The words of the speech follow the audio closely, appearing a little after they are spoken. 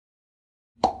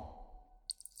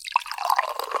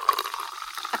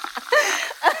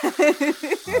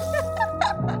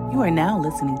You are now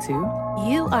listening to.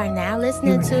 You are now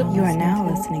listening to. You are now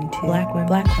listening to Black Women,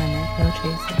 No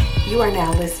Chaser. You are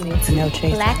now listening to No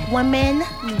Chaser. Black Women,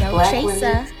 No Black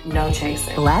Chaser. Women, No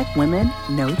Chaser. Black Women,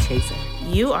 No Chaser.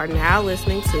 You are now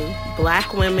listening to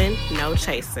Black Women, No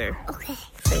Chaser. Okay.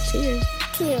 Say cheers.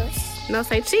 Cheers. No,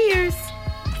 say cheers.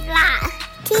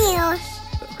 Cheers.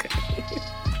 Okay.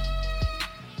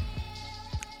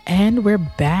 And we're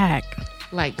back.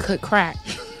 Like cook crack.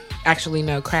 Actually,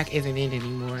 no, crack isn't in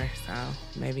anymore. So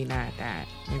maybe not that.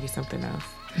 Maybe something else.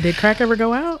 Did crack ever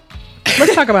go out?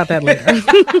 Let's talk about that later.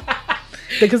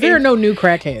 Because there are no new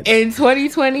crackheads. In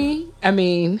 2020, I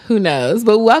mean, who knows?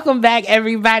 But welcome back,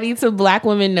 everybody, to Black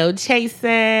Women No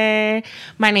Chaser.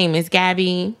 My name is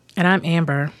Gabby. And I'm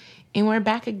Amber. And we're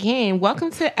back again. Welcome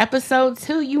to episode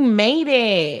 2. You made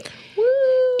it. Woo.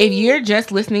 If you're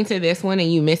just listening to this one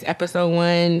and you missed episode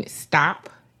 1,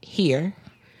 stop here.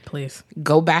 Please.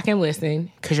 Go back and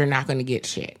listen because you're not going to get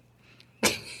shit.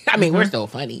 I mean, we're still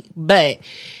funny, but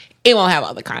it won't have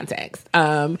all the context.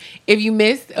 If you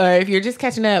missed or if you're just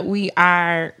catching up, we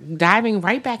are diving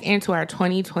right back into our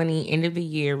 2020 end of the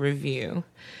year review.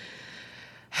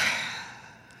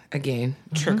 Again,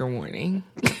 trigger warning,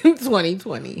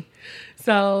 2020.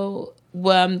 So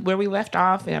where we left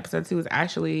off in episode 2 was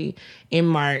actually in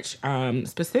March,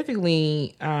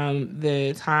 specifically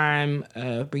the time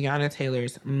of Breonna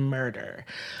Taylor's murder.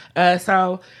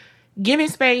 So giving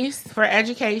space for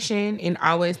education and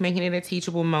always making it a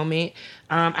teachable moment.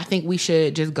 I think we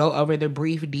should just go over the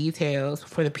brief details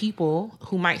for the people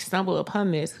who might stumble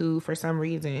upon this, who for some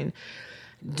reason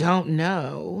don't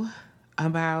know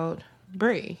about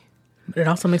Bree. It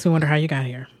also makes me wonder how you got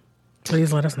here.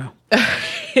 Please let us know.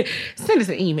 Send us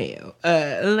an email.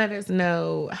 Let us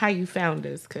know how you found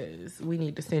us, because we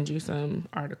need to send you some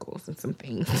articles and some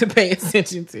things to pay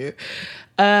attention to.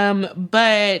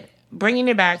 But bringing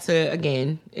it back to,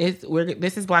 again,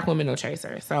 this is Black Women No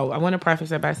Chaser. So I want to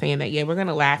preface it by saying that, yeah, we're going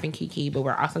to laugh and kiki, but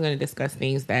we're also going to discuss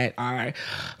things that are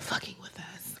fucking with us.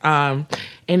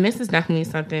 And this is definitely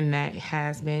something that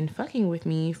has been fucking with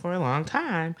me for a long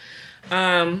time.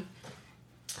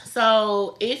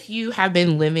 So if you have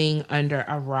been living under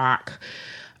a rock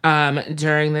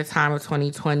during the time of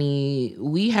 2020,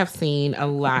 we have seen a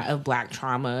lot of Black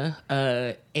trauma.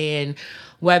 And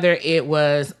whether it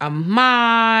was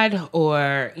Ahmaud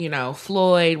or,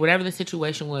 Floyd, whatever the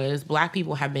situation was, Black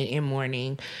people have been in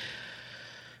mourning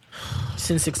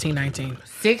Since 1619.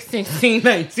 Since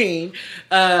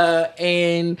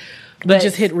 1619. We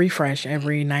just hit refresh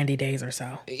every 90 days or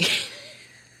so.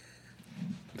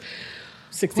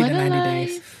 60 to 90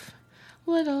 days.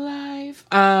 What a life.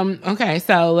 Okay,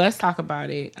 so let's talk about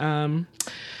it.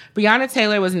 Breonna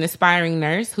Taylor was an aspiring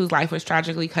nurse whose life was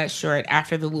tragically cut short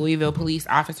after the Louisville police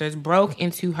officers broke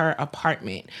into her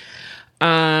apartment.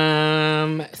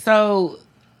 So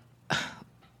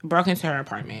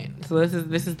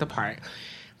this is the part.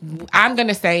 I'm going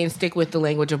to say and stick with the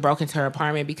language of broke into her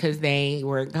apartment because they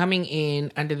were coming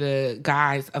in under the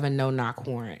guise of a no-knock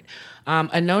warrant.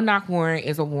 A no-knock warrant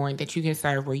is a warrant that you can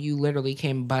serve where you literally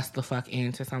can bust the fuck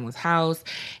into someone's house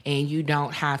and you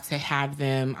don't have to have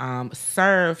them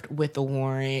served with the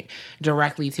warrant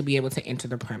directly to be able to enter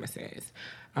the premises.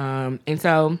 And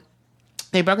so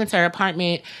they broke into her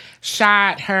apartment,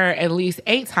 shot her at least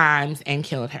 8 times, and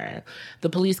killed her. The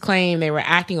police claim they were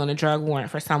acting on a drug warrant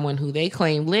for someone who they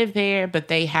claim lived there, but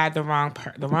they had the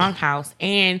wrong house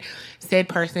and said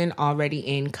person already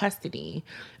in custody.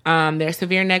 Their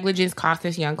severe negligence cost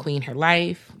this young queen her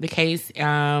life. The case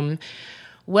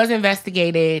was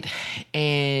investigated,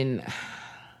 and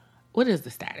what is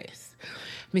the status?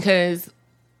 Because,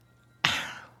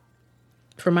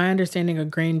 from my understanding, a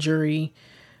grand jury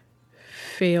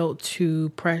failed to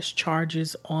press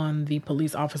charges on the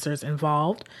police officers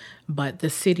involved, but the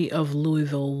city of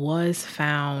Louisville was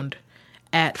found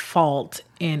at fault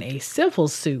in a civil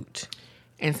suit.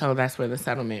 And so that's where the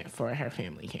settlement for her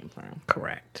family came from.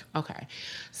 Correct. Okay.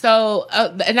 So,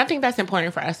 and I think that's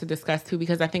important for us to discuss too,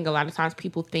 because I think a lot of times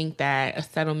people think that a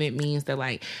settlement means that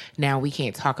like, now we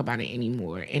can't talk about it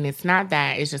anymore. And it's not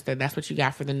that. It's just that that's what you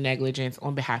got for the negligence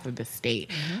on behalf of the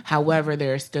state. Mm-hmm. However,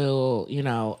 there are still,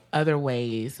 other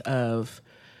ways of,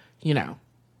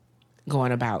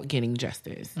 going about getting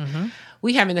justice. Mm-hmm.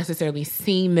 We haven't necessarily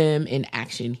seen them in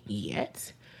action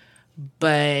yet,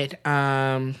 but,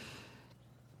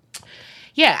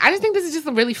 yeah, I just think this is just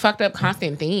a really fucked up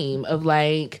constant theme of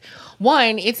like,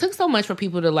 one, it took so much for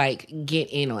people to like get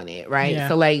in on it, right? Yeah.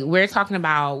 So like we're talking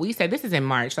about, we said this is in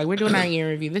March, like we're doing our year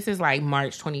review. This is like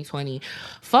March 2020.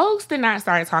 Folks did not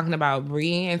start talking about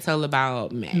Bree until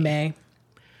about May.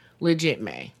 Legit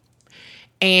May.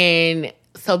 And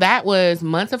So that was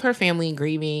months of her family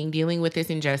grieving, dealing with this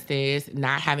injustice,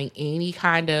 not having any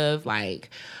kind of like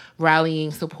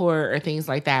rallying support or things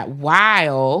like that,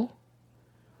 while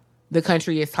the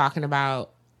country is talking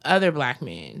about other Black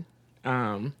men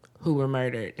who were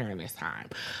murdered during this time.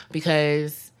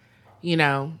 Because, you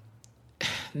know,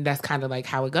 that's kind of like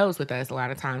how it goes with us a lot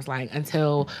of times. Like,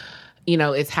 until, you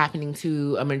know, it's happening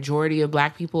to a majority of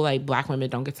Black people, like, Black women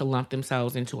don't get to lump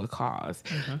themselves into a cause.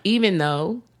 Even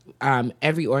though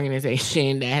every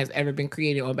organization that has ever been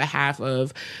created on behalf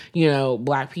of, you know,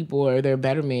 Black people or their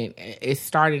betterment is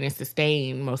started and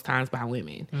sustained most times by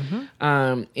women.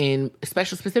 And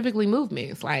specifically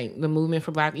movements, like the movement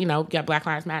for Black, you know, got Black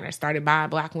Lives Matter, started by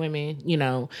Black women, you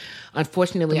know.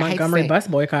 Unfortunately, The Montgomery bus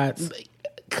boycotts.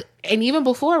 And even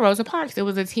before Rosa Parks, there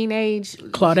was a teenage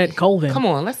Claudette Colvin. Come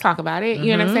on, let's talk about it.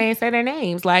 You know what I'm saying? Say their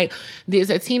names. Like, there's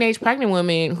a teenage pregnant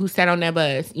woman who sat on that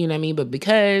bus. You know what I mean? But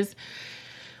because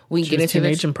we She get was into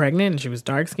teenage and pregnant, and she was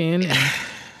dark skinned.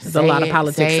 There's a lot of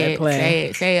politics at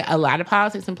play. Say it. A lot of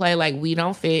politics in play. Like, we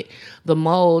don't fit the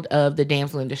mold of the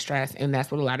damsel in distress, and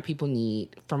that's what a lot of people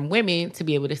need from women to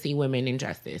be able to see women in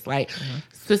justice. Like,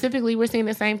 specifically, we're seeing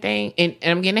the same thing, and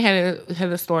I'm getting ahead of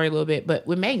the story a little bit, but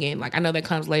with Megan, like, I know that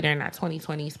comes later in our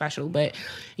 2020 special, but,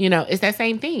 you know, it's that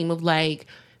same theme of, like,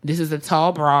 this is a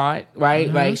tall broad,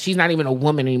 right? Like, she's not even a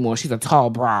woman anymore. She's a tall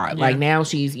broad. Like, now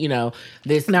she's, you know,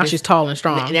 she's tall and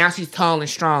strong. Now she's tall and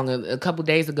strong. A couple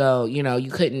days ago, you know, you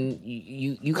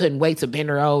couldn't wait to bend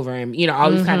her over and, you know,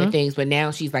 all these kind of things. But now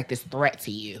she's like this threat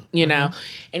to you, you know?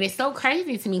 And it's so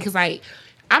crazy to me because, like,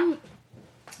 I'm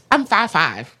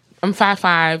 5'5". I'm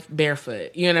 5'5",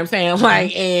 barefoot. You know what I'm saying?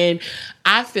 Like, and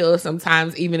I feel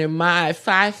sometimes even in my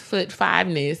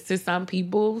 5'5"ness to some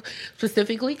people,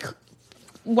 specifically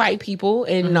white people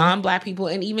and non-Black people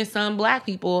and even some Black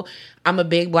people, I'm a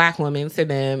big Black woman to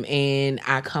them, and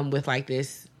I come with like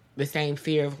the same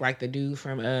fear of like the dude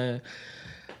from The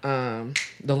Long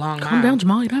Mile. Calm down,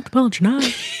 Jamal. You don't have to punch your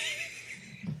knife.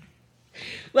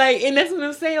 Like, and that's what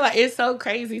I'm saying. Like, it's so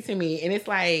crazy to me, and it's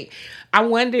like I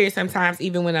wonder sometimes,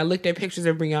 even when I looked at pictures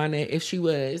of Breonna, if she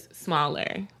was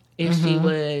smaller, if she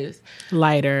was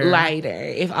lighter,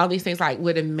 if all these things like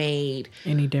would have made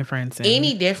any difference,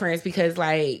 because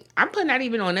like I'm putting that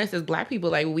even on us as Black people,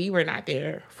 like we were not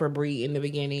there for Bree in the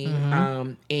beginning,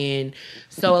 and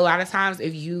so a lot of times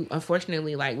if you,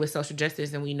 unfortunately, like with social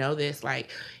justice, and we know this, like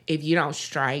if you don't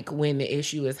strike when the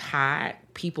issue is hot,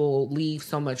 people leave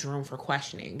so much room for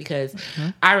questioning. Because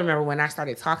I remember when I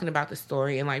started talking about the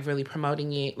story and like really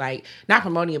promoting it, like not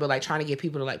promoting it, but like trying to get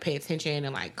people to like pay attention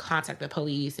and like contact the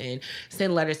police and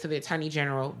send letters to the attorney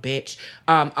general,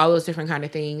 all those different kind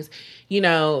of things. You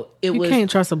know, you can't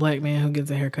trust a Black man who gets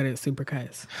a haircut at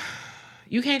Supercuts.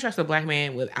 You can't trust a Black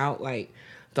man without like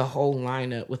the whole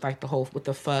lineup with like with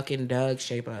the fucking Doug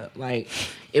shape up. Like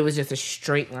it was just a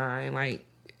straight line, like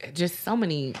just so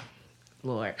many.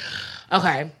 Lord.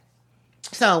 Okay.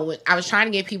 So when I was trying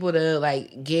to get people to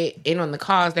like get in on the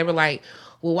cause, they were like,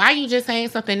 well, why are you just saying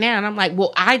something now? And I'm like,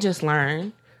 well, I just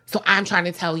learned, so I'm trying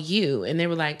to tell you. And they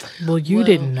were like, well, you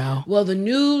didn't know. Well, the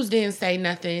news didn't say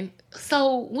nothing.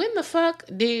 So when the fuck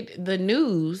did the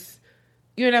news,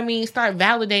 you know what I mean, start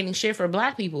validating shit for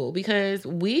Black people? Because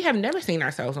we have never seen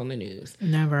ourselves on the news.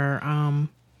 Never.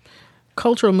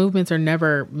 Cultural movements are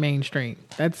never mainstream.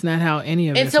 That's not how any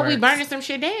of it works. Until we burning some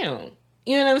shit down.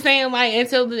 You know what I'm saying? Like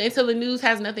until the news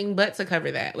has nothing but to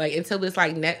cover that. Like until it's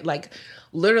like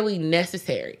literally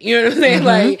necessary. You know what I'm saying?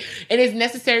 Like, and it's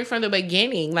necessary from the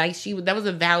beginning. Like that was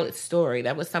a valid story.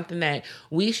 That was something that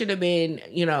we should have been,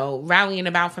 you know, rallying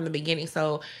about from the beginning.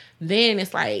 So then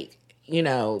it's like, you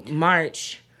know,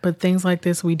 March. But things like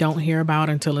this we don't hear about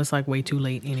until it's like way too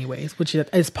late anyways, which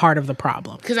is part of the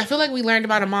problem. Because I feel like we learned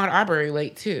about Ahmaud Arbery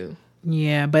late too.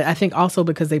 Yeah, but I think also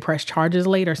because they pressed charges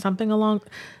late or something along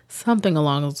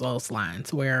those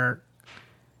lines where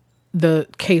the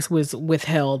case was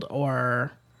withheld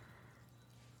or...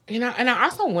 You know, and I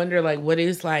also wonder, like, what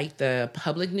is, like, the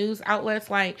public news outlets,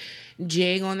 like,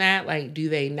 jig on that? Like, do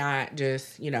they not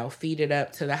just, you know, feed it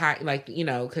up to the high, like, you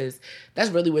know, because that's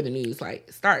really where the news, like,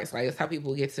 starts. Like, it's how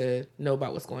people get to know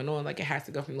about what's going on. Like, it has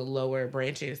to go from the lower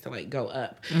branches to, like, go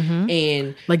up.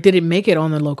 And... Like, did it make it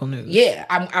on the local news? Yeah,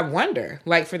 I wonder.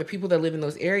 Like, for the people that live in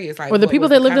those areas, like... Or the people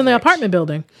that lived in the apartment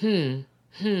building.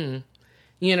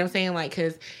 You know what I'm saying? Like,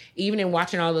 because even in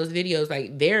watching all those videos,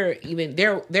 like they're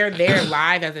there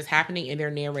live as it's happening, and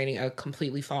they're narrating a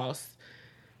completely false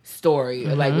story,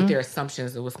 like with their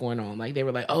assumptions of what's going on. Like they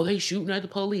were like, "Oh, they shooting at the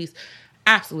police."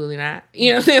 Absolutely not. You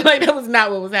know what I'm saying? Like that was not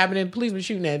what was happening. Police were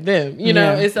shooting at them. You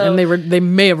know, and so they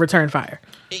may have returned fire.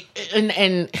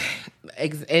 And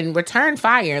return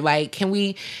fire. Like, can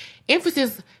we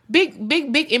emphasis?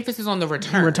 big emphasis on the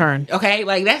return. Return. Okay,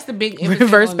 like that's the big emphasis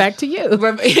Reverse on back to you.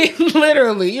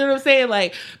 Literally, you know what I'm saying?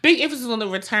 Like big emphasis on the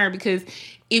return, because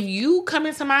if you come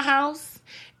into my house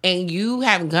and you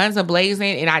have guns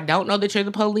ablazing and I don't know that you're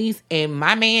the police and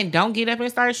my man don't get up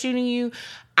and start shooting you,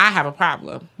 I have a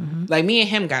problem. Like me and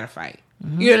him got to fight.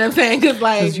 You know what I'm saying? Because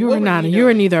like You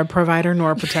are neither a provider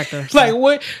nor a protector. So. like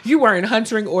what, you weren't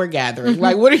hunting or gathering.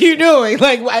 Like what are you doing?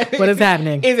 Like what is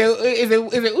happening? Is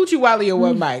it Uchiwali or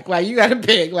one mic? Like you got to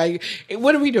pick. Like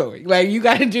what are we doing? Like you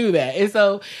got to do that. And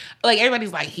so like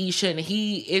everybody's like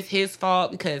it's his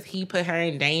fault because he put her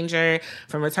in danger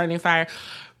from returning fire.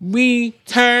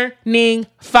 Returning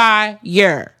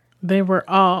fire. They were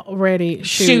already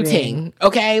shooting.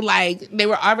 Okay, like they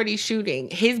were already shooting.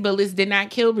 His bullets did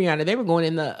not kill Breonna. They were going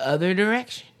in the other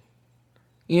direction.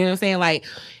 You know what I'm saying? Like,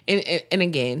 and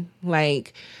again,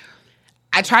 like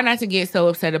I try not to get so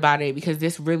upset about it because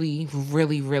this really,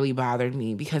 really, really bothered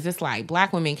me, because it's like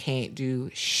Black women can't do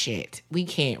shit. We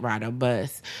can't ride a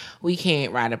bus. We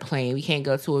can't ride a plane. We can't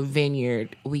go to a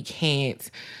vineyard. We can't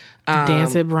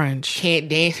dance at brunch. Can't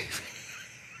dance.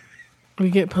 We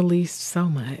get policed so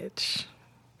much.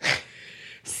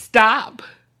 Stop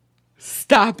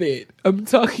it. I'm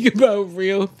talking about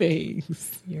real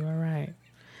things. You are right.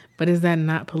 But is that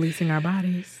not policing our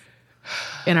bodies?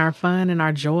 And our fun and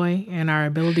our joy and our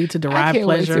ability to derive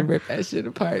pleasure? I can't wait to rip that shit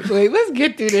apart. Wait, let's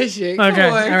get through this shit. Okay,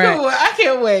 come on. I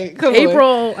can't wait. Come on.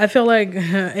 April, I feel like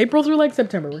April through like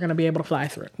September, we're going to be able to fly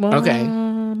through. Well, okay.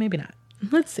 Maybe not.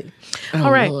 Let's see. Oh,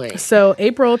 all right. Lord. So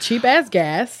April, cheap ass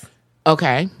gas.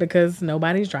 Okay. Because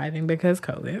nobody's driving because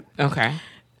COVID. Okay.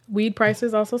 Weed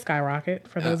prices also skyrocket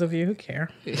for those of you who care.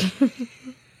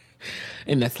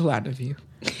 And that's a lot of you.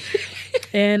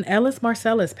 And Ellis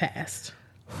Marcellus passed.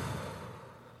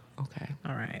 Okay.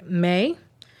 All right. May.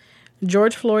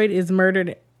 George Floyd is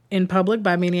murdered in public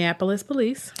by Minneapolis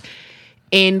police.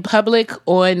 In public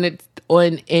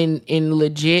in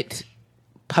legit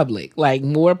public. Like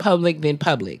more public than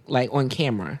public. Like on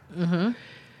camera. Mm-hmm.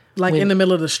 Like in the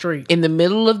middle of the street. In the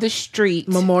middle of the street.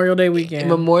 Memorial Day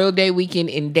weekend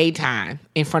in daytime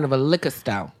in front of a liquor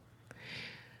store.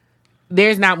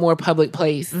 There's not more public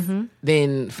place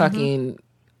than fucking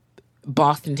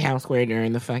Boston Town Square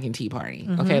during the fucking Tea Party.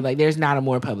 Okay, like there's not a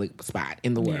more public spot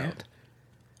in the world.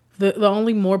 The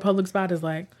only more public spot is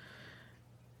like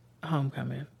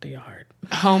homecoming, the yard.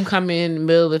 Homecoming,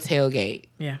 middle of the tailgate.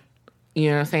 Yeah. You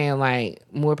know what I'm saying? Like,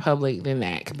 more public than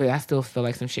that. But I still feel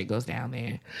like some shit goes down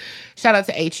there. Shout out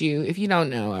to HU. If you don't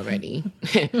know already,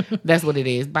 that's what it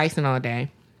is. Bison all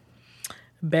day.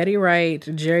 Betty Wright,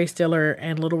 Jerry Stiller,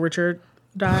 and Little Richard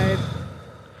died.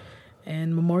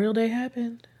 And Memorial Day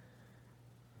happened.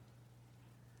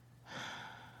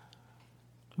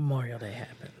 Memorial Day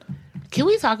happened. Can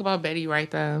we talk about Betty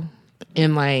Wright, though?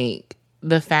 And, like,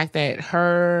 the fact that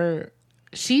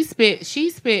she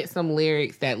spit some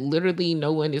lyrics that literally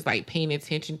no one is like paying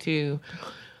attention to.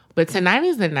 But Tonight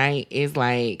Is the Night is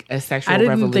like a sexual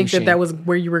revolution. I didn't think that was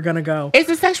where you were going to go. It's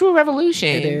a sexual revolution.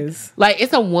 It is. Like,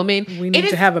 it's a woman. We need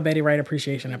to have a Betty Wright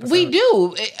appreciation episode. We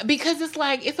do. Because it's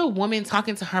like, it's a woman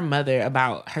talking to her mother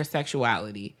about her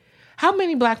sexuality. How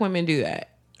many Black women do that?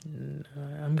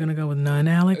 I'm going to go with none,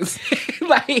 Alex.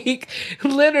 Like,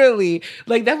 literally.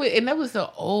 Like, that was an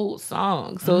old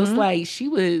song. So it's like, she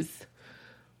was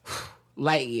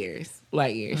light years.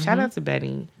 Shout out to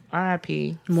Betty.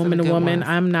 R.I.P. Woman to woman.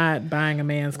 I'm not buying a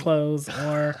man's clothes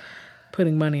or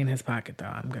putting money in his pocket, though.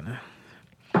 I'm gonna.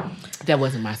 That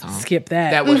wasn't my song. Skip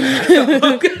that. That wasn't my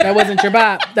song. That wasn't your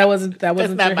bop. That wasn't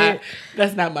your hit.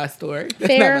 That's not my story. That's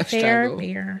Fair, not my struggle.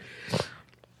 fair.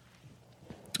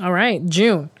 All right,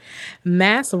 June.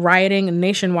 Mass rioting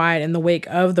nationwide in the wake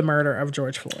of the murder of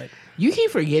George Floyd. You keep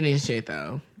forgetting shit,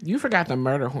 though. You forgot the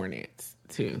murder hornets,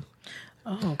 too.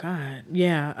 Oh, God.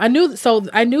 Yeah. I knew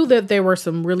that there were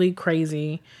some really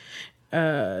crazy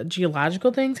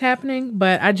geological things happening,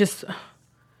 but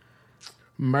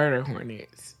murder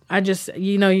hornets.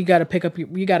 You got to pick up,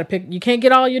 you can't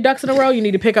get all your ducks in a row. You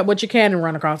need to pick up what you can and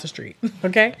run across the street.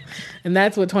 Okay. And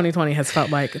that's what 2020 has felt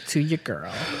like to your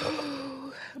girl.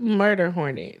 Murder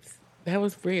hornets. That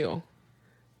was real.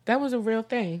 That was a real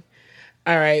thing.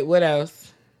 All right. What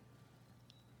else?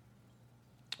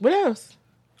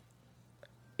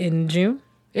 In June?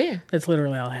 Yeah. That's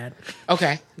literally all I had.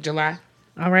 Okay. July.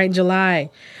 All right.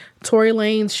 July. Tory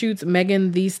Lanez shoots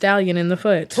Megan Thee Stallion in the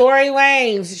foot. Tory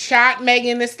Lanez shot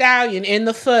Megan Thee Stallion in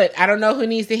the foot. I don't know who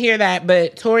needs to hear that,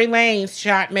 but Tory Lanez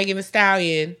shot Megan Thee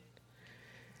Stallion.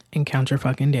 And count your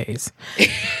fucking days.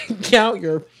 Count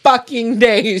your fucking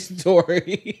days,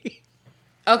 Tory.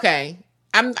 Okay.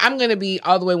 I'm gonna be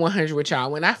all the way 100 with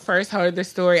y'all. When I first heard the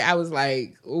story, I was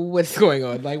like, "What's going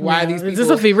on? Like, why are these people? Is this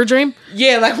a fever dream?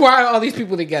 Yeah, like why are all these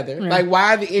people together? Yeah. Like,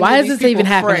 why are Why is this even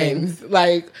happening? friends?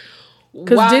 Like,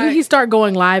 because didn't he start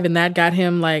going live and that got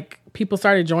him like people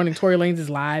started joining Tory Lanez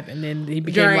live and then he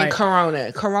became during like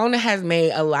Corona? Corona has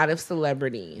made a lot of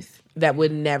celebrities that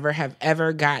would never have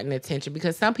ever gotten attention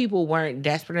because some people weren't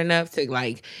desperate enough to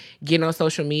like get on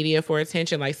social media for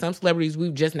attention. Like some celebrities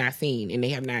we've just not seen and they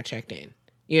have not checked in.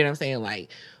 You know what I'm saying? Like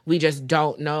we just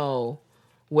don't know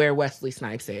where Wesley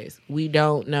Snipes is. We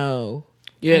don't know.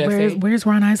 You know what I'm saying? Where's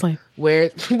Ron Isley? Where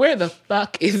the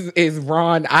fuck is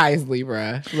Ron Isley,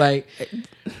 bruh? Like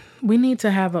We need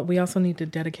to have we also need to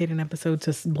dedicate an episode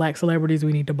to black celebrities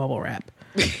we need to bubble wrap.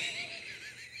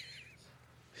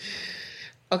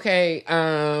 Okay,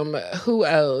 who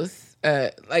else?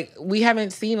 Like we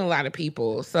haven't seen a lot of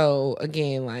people. So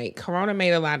again, like Corona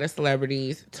made a lot of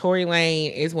celebrities. Tory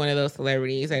Lane is one of those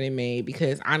celebrities that it made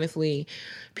because honestly,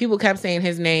 people kept saying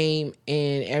his name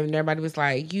and everybody was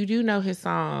like, "You do know his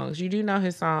songs. You do know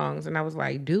his songs." And I was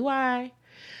like, "Do I?"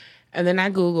 And then I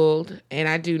Googled and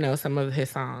I do know some of his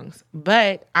songs,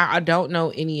 but I don't know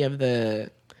any of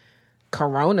the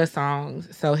Corona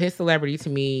songs. So his celebrity to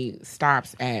me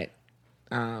stops at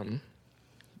Don't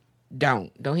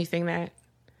he sing that?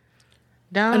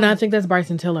 Don't. And I think that's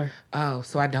Bryson Tiller. Oh,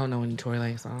 so I don't know any Tory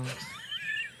Lane songs.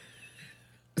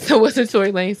 So what's a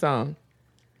Tory Lane song?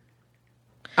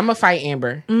 I'm gonna fight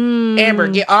Amber. Amber,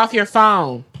 get off your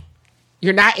phone.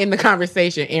 You're not in the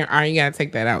conversation. Aaron, you gotta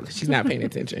take that out because she's not paying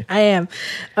attention. I am.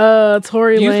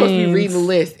 Tory Lane. You're supposed to be reading the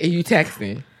list and you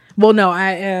texting. Well, no,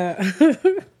 I.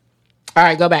 All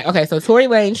right, go back. Okay, so Tory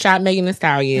Lane shot Megan Thee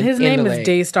Stallion. His name is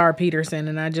Daystar Peterson,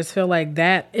 and I just feel like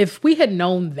that. If we had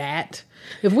known that,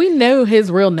 if we knew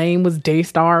his real name was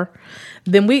Daystar,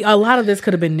 then a lot of this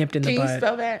could have been nipped in the bud. Can you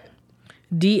spell that?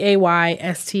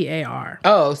 Daystar.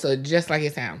 Oh, so just like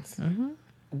it sounds. Mm-hmm.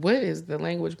 What is the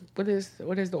language? What is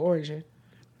the origin?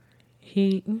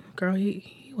 He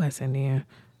West Indian.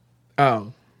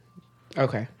 Oh,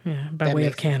 okay. Yeah, by way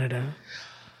of Canada.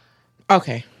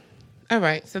 Okay. All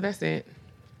right, so that's it.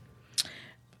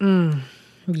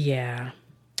 Yeah.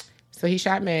 So he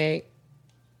shot Meg.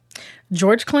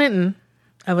 George Clinton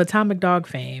of Atomic Dog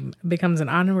fame becomes an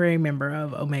honorary member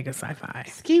of Omega Sci-Fi.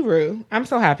 Ski-Roo. I'm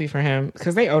so happy for him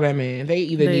because they owe that man. They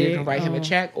either needed to write him a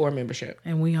check or membership.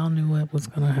 And we all knew what was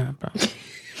going to happen.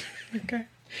 Okay.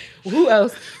 Who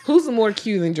else? Who's more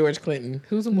Q than George Clinton?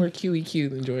 Who's a more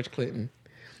QEQ than George Clinton?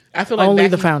 I feel like only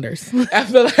the founders. I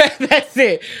feel like that's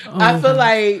it. I feel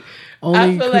like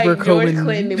Cooper George Cohen.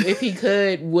 Clinton, if he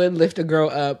could, would lift a girl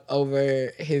up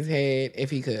over his head if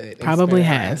he could. Probably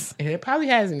has. And it probably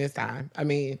has in this time. I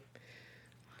mean,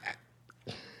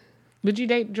 would you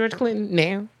date George Clinton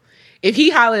now? If he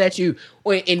hollered at you,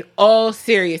 or in all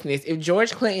seriousness, if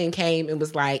George Clinton came and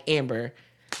was like, Amber,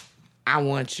 I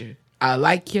want you. I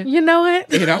like you. You know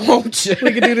what? And I want you.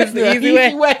 We can do this the easy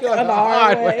way or the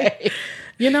hard way.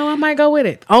 You know, I might go with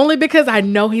it. Only because I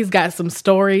know he's got some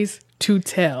stories to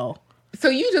tell. So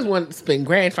you just want to spend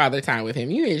grandfather time with him.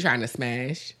 You ain't trying to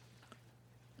smash.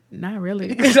 Not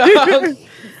really.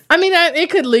 I mean, it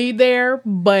could lead there,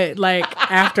 but like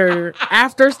after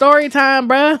story time,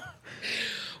 bruh.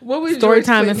 What would story George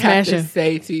time Clinton and have smashing to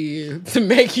say to you to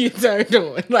make you turn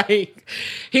on? Like,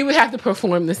 he would have to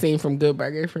perform the scene from Good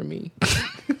Burger for me.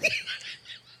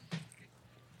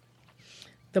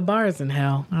 The bar is in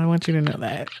hell. I want you to know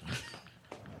that.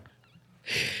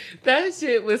 That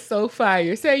shit was so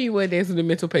fire. Say you went dancing with the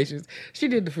mental patients. She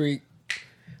did the freak.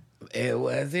 It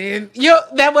wasn't.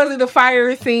 That wasn't the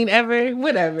fire scene ever.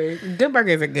 Whatever. Good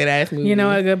Burger is a good ass movie. You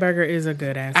know, a Good Burger is a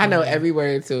good ass. I know movie. every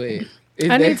word to it.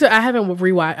 I haven't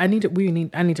rewatched. I need to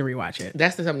rewatch it.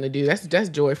 That's something to do. That's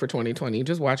joy for 2020.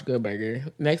 Just watch Good Burger.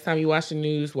 Next time you watch the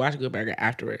news, watch Good Burger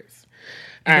afterwards.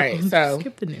 All right, so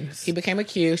skip the news. He became a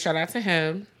Q. Shout out to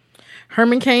him.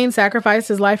 Herman Cain sacrificed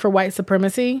his life for white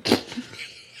supremacy.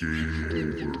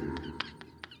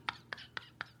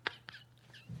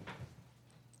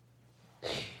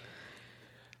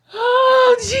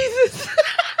 Oh, Jesus.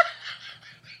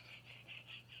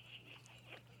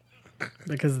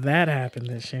 Because that happened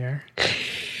this year.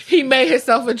 He made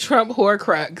himself a Trump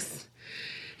Horcrux.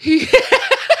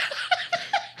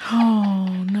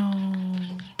 Oh, no.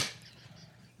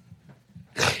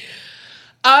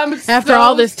 After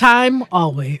all this time,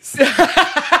 always.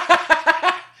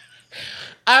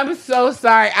 I'm so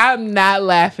sorry. I'm not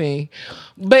laughing.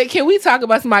 But can we talk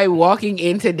about somebody walking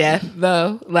into death,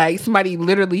 though? Like, somebody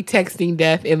literally texting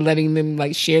death and letting them,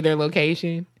 like, share their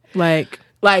location? Like,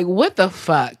 what the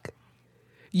fuck?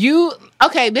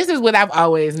 Okay, this is what I've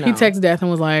always known. He texted death and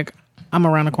was like, I'm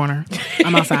around the corner.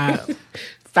 I'm outside.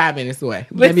 5 minutes away.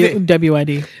 Listen,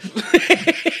 WID.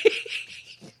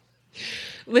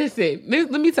 listen.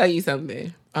 Let me tell you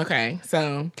something. Okay,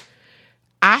 so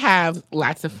I have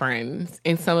lots of friends,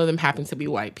 and some of them happen to be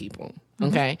white people.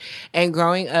 Okay, and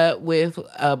growing up with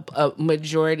a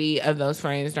majority of those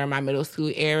friends during my middle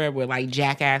school era, where like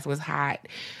Jackass was hot.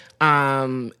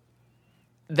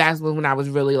 That's when I was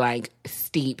really like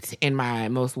steeped in my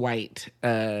most white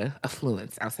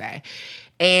affluence, I'll say.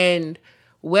 And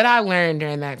what I learned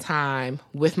during that time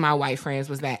with my white friends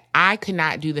was that I could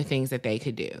not do the things that they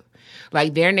could do.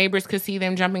 Like their neighbors could see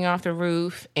them jumping off the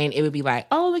roof and it would be like,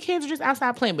 oh, the kids are just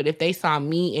outside playing. But if they saw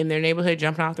me in their neighborhood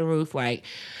jumping off the roof, like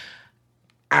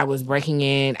I was breaking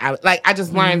in. I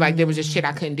just learned like there was just shit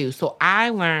I couldn't do. So I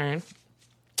learned,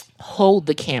 hold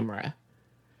the camera.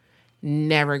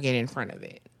 Never get in front of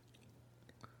it.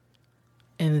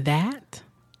 And that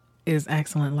is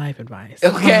excellent life advice.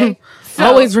 Okay. So,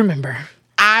 always remember.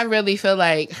 I really feel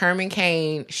like Herman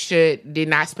Cain did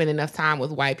not spend enough time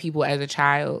with white people as a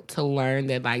child to learn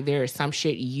that like there is some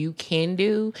shit you can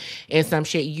do and some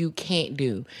shit you can't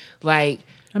do. Like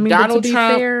Donald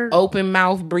Trump, open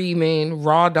mouth breathing,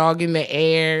 raw dog in the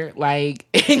air, like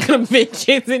in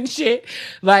conventions and shit.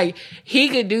 Like he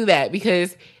could do that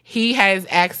because he has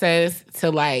access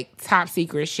to like top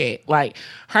secret shit. Like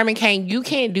Herman Cain, you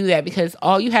can't do that because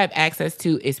all you have access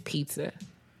to is pizza.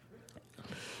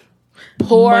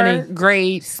 Poor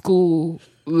grade school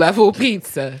level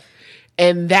pizza.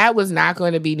 And that was not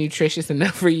going to be nutritious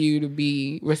enough for you to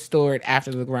be restored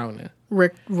after the Rona.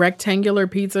 Rectangular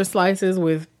pizza slices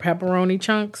with pepperoni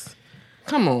chunks.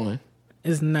 Come on.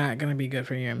 Is not going to be good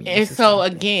for your immune system. So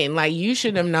again, like you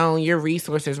should have known your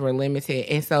resources were limited.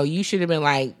 And so you should have been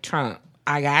like, Trump,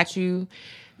 I got you.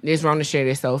 This Rona shit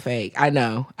is so fake. I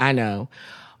know.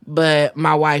 But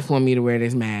my wife want me to wear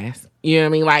this mask. You know what I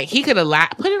mean? Like he could have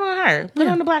put it on her. Put it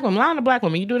on the black woman. Lie on the black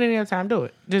woman. You do it any other time, do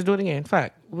it. Just do it again.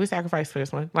 Fuck. We sacrifice for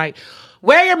this one. Like,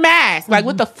 wear your mask. Like,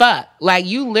 what the fuck? Like,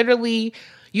 you literally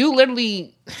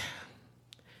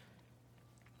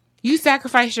you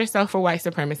sacrificed yourself for white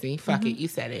supremacy. Fuck it. You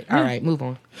said it. All right, move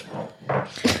on.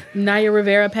 Naya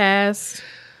Rivera passed.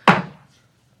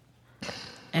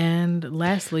 And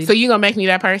lastly... So you gonna make me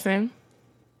that person?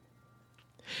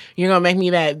 You're gonna make me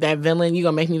that villain? You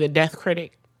gonna make me the death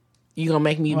critic? You gonna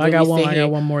make me... I got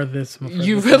one more of this.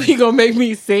 You really gonna make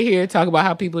me sit here and talk about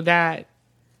how people died?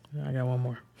 I got one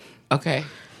more. Okay.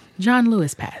 John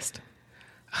Lewis passed.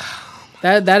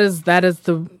 That is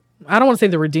the... I don't want to say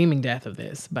the redeeming death of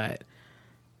this, but...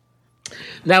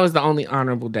 That was the only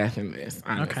honorable death in this,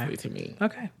 honestly, to me.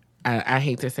 Okay. I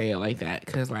hate to say it like that,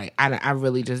 because like, I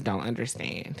really just don't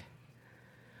understand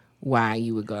why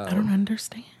you would go... I don't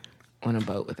understand. ...on a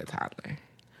boat with a toddler.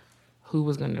 Who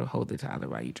was going to hold the toddler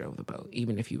while you drove the boat,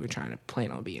 even if you were trying to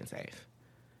plan on being safe?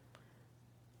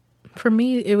 For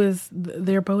me, it was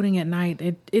they're boating at night.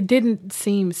 It didn't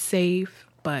seem safe,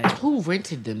 but... Who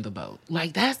rented them the boat?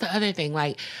 Like, that's the other thing.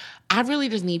 Like, I really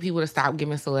just need people to stop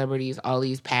giving celebrities all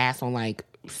these pass on, like,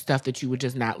 stuff that you would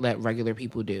just not let regular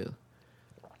people do.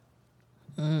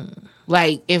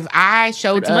 Like, if I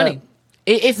showed up... money.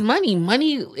 It's money.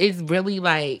 Money is really,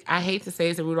 like, I hate to say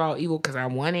it's the root of all evil because I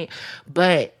want it,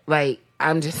 but, like,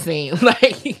 I'm just saying,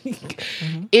 like,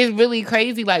 it's really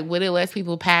crazy, like, what it lets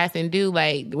people pass and do.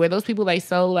 Like, were those people, like,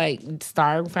 so, like,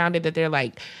 star-founded that they're,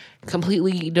 like,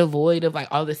 completely devoid of, like,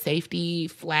 all the safety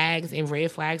flags and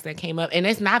red flags that came up? And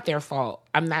it's not their fault.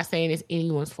 I'm not saying it's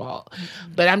anyone's fault.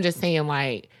 But I'm just saying,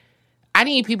 like, I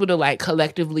need people to, like,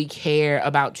 collectively care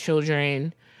about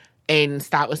children and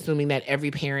stop assuming that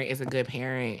every parent is a good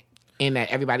parent and that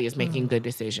everybody is making good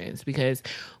decisions. Because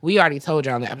we already told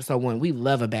y'all in the episode 1, we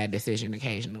love a bad decision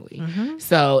occasionally.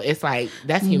 So it's like,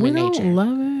 that's human nature. We don't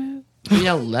love it. We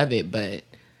don't love it, but...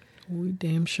 We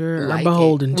damn sure like are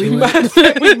beholden to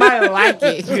it. We might like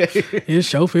it. It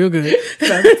sure feel good.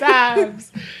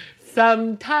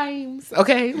 Sometimes.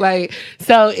 Okay? Like,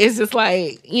 so it's just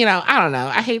like, you know, I don't know.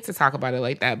 I hate to talk about it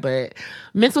like that, but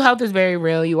mental health is very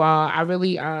real, you all. I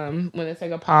really want to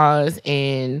take a pause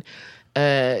and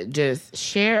just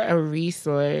share a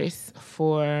resource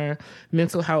for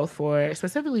mental health for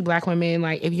specifically Black women.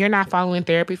 Like, if you're not following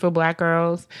Therapy for Black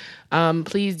Girls,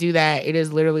 please do that. It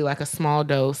is literally like a small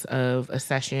dose of a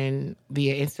session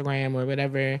via Instagram or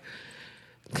whatever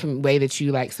way that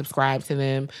you like subscribe to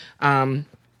them.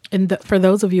 And for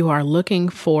those of you who are looking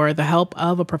for the help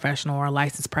of a professional or a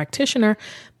licensed practitioner,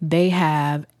 they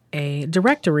have a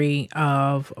directory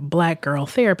of Black girl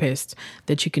therapists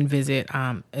that you can visit,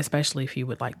 especially if you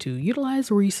would like to utilize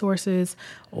resources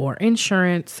or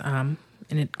insurance. And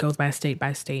it goes by state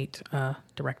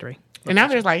directory. And now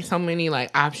there's like so many like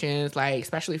options, like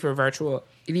especially for virtual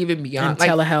and even beyond And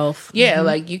like telehealth. Yeah,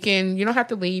 like you don't have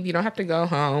to leave, you don't have to go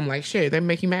home. Like shit, they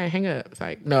make you mad, hang up. It's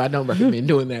like, no, I don't recommend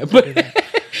doing that. But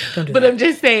but I'm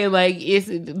just saying, like, it's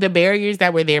the barriers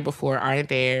that were there before aren't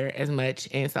there as much,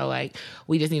 and so like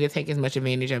we just need to take as much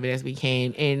advantage of it as we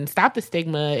can and stop the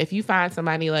stigma. If you find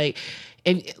somebody like,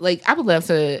 and like, I would love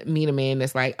to meet a man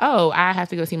that's like, oh, I have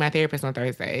to go see my therapist on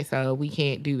Thursday, so we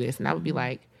can't do this, and I would be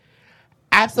like,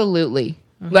 absolutely.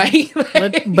 Like,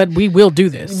 but we will do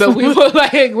this. But we will,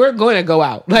 like, we're going to go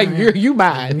out. Like, you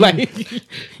mine. Like,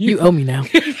 you owe me now.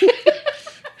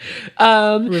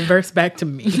 Reverse back to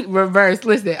me. Reverse.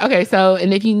 Listen. Okay. So,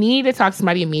 and if you need to talk to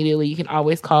somebody immediately, you can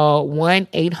always call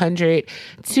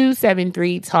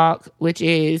 1-800-273-TALK, which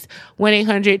is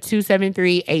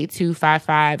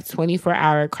 1-800-273-8255,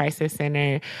 24-hour crisis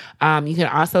center. You can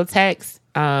also text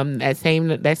that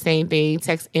same thing.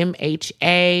 Text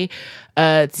MHA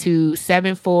to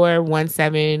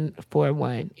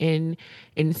 741741.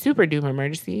 In super duper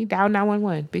emergency, dial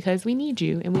 911 because we need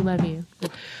you and we love you.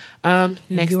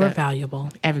 Next you are up, valuable.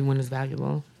 Everyone is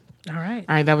valuable. All right.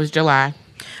 All right, that was July.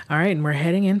 All right, and we're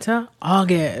heading into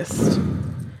August.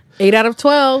 8 out of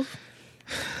 12.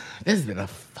 This has been a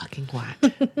fucking lot.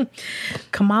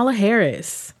 Kamala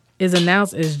Harris is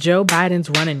announced as Joe Biden's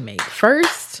running mate.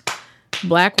 First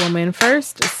Black woman,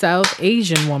 first South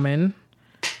Asian woman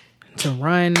to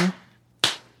run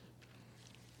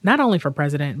not only for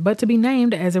president, but to be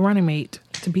named as a running mate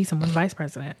to be someone's vice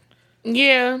president.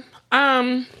 Yeah.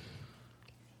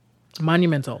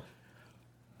 Monumental.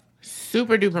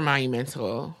 Super duper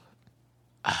monumental.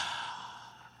 But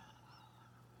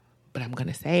I'm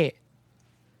gonna say it.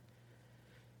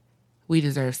 We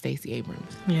deserve Stacey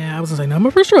Abrams. Yeah, I was gonna say number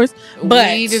first choice.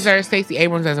 But we deserve Stacey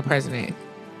Abrams as a president.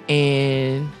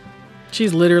 And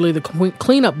she's literally the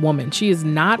cleanup woman. She is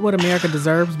not what America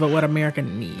deserves, but what America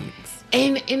needs.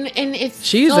 And it's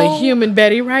she's a human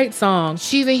Betty Wright song.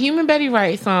 She's a human Betty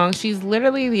Wright song. She's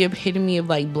literally the epitome of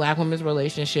like Black women's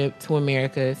relationship to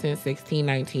America since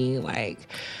 1619. Like,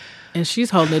 and she's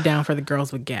holding it down for the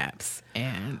girls with gaps.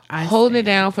 And holding it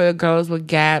down for the girls with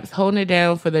gaps, holding it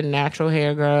down for the natural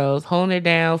hair girls, holding it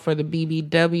down for the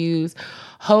BBWs,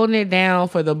 holding it down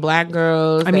for the Black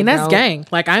girls. I mean, that's gang.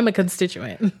 Like, I'm a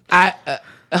constituent.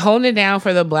 Holding it down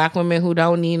for the Black women who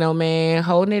don't need no man.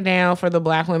 Holding it down for the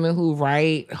Black women who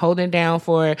write. Holding it down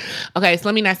for... Okay, so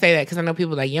let me not say that because I know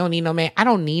people like, you don't need no man. I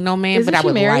don't need no man, but I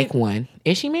would like one.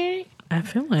 Is she married? I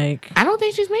feel like... I don't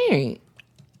think she's married.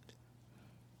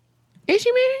 Is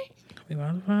she married? We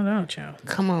want to find out, child.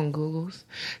 Come on, Googles.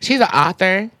 She's an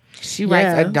author. She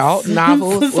writes adult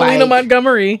novels. Selena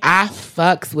Montgomery. I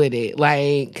fucks with it.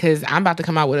 Like, because I'm about to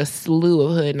come out with a slew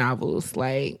of hood novels.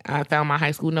 Like, I found my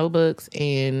high school notebooks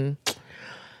and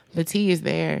the tea is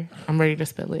there. I'm ready to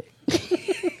spill it.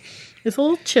 It's a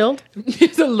little chilled.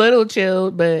 It's a little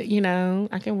chilled, but, you know,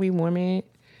 I can rewarm it.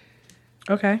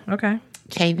 Okay.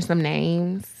 Change some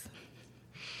names.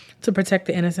 To protect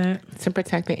the innocent. To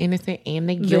protect the innocent and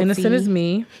the guilty. The innocent is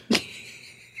me.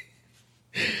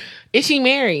 Is she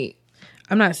married?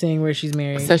 I'm not seeing where she's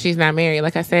married. So she's not married.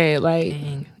 Like I said, like,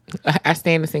 I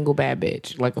stand a single bad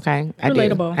bitch. Like, okay?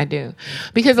 Relatable. I do.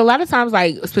 Because a lot of times,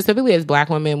 like, specifically as Black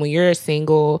women, when you're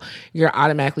single, you're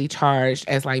automatically charged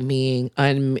as, like, being,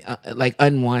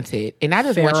 unwanted. And I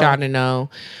just want y'all to know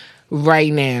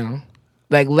right now,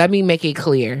 like, let me make it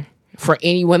clear for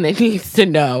anyone that needs to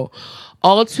know,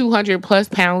 all 200 plus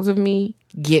pounds of me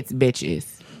gets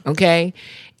bitches. Okay?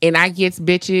 And I gets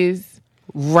bitches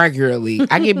regularly.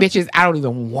 I get bitches I don't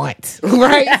even want.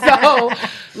 Right? So,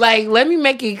 like, let me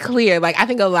make it clear. Like, I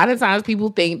think a lot of times people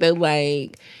think that,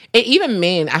 like, and even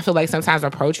men, I feel like sometimes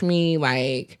approach me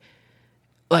like,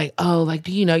 oh, like,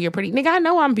 do you know you're pretty? Nigga, I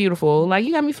know I'm beautiful. Like,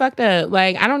 you got me fucked up.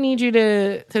 Like, I don't need you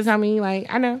to tell me, like,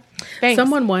 I know. Thanks.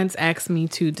 Someone once asked me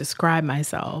to describe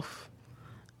myself,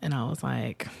 and I was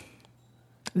like,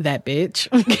 that bitch.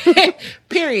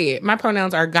 Period. My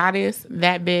pronouns are goddess,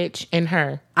 that bitch, and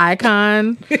her.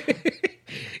 Icon.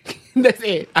 That's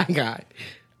it.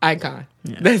 Icon.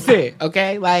 Yeah. That's it.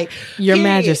 Okay? Like, Your period.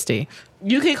 Majesty.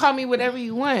 You can call me whatever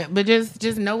you want, but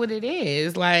just know what it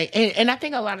is. Like, and I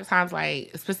think a lot of times,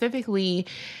 like, specifically,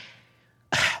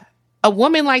 a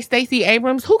woman like Stacey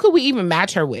Abrams, who could we even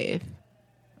match her with?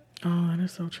 Oh, that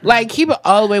is so true. Like, keep it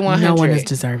all the way 100. No one is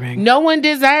deserving. No one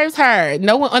deserves her.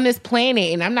 No one on this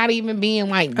planet. And I'm not even being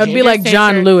like... I'd be like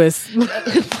John Lewis.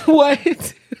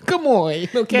 What? Come on,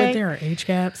 okay? But there are age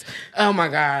gaps. Oh my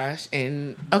gosh.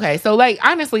 And okay, so like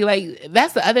honestly, like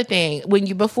that's the other thing.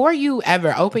 Before you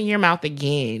ever open your mouth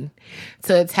again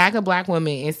to attack a black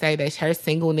woman and say that her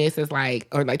singleness is like,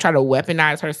 or like try to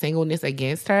weaponize her singleness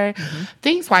against her,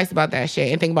 think twice about that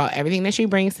shit and think about everything that she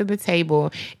brings to the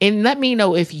table. And let me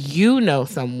know if you know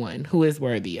someone who is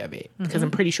worthy of it. Because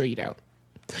I'm pretty sure you don't.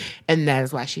 And that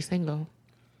is why she's single.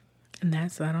 And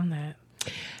that's that on that.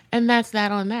 And that's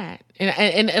that on that.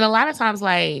 And a lot of times,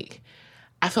 like,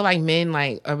 I feel like men,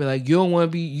 like, are like, you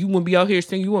want to be out here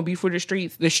singing, you want to be for the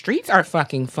streets. The streets are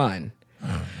fucking fun.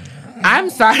 I'm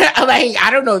sorry. Like, I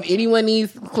don't know if anyone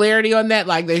needs clarity on that.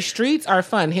 Like, the streets are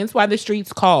fun. Hence why the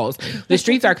streets calls. The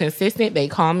streets are consistent. They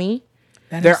call me.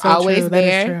 They're so always true.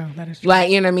 there. That is true.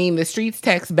 Like, you know what I mean? The streets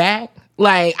text back.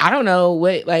 Like, I don't know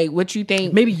what you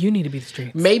think. Maybe you need to be the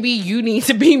streets. Maybe you need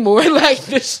to be more like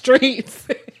the streets.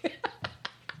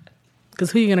 Because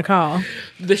who you going to call?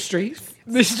 The streets.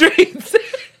 The streets.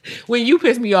 When you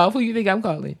piss me off, who you think I'm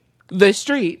calling? The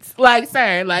streets. Like,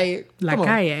 sir, like. La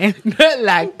calle.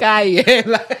 La calle.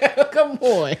 Like, come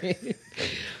on.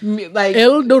 Like.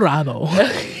 El Dorado.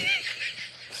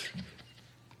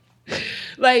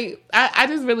 Like, I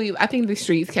think the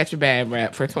streets catch a bad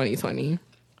rap for 2020.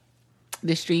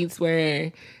 The streets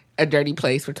were a dirty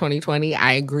place for 2020.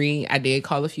 I agree. I did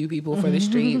call a few people for the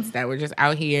streets that were just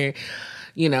out here,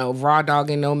 you know, raw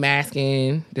dogging, no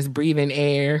masking, just breathing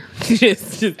air,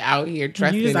 just out here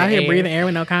trusting. You just out here breathing air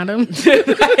with no condom,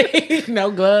 like,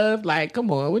 no glove. Like, come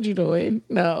on, what you doing?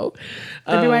 No.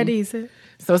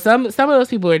 So some of those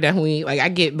people are definitely like, I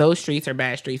get those streets are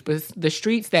bad streets, but the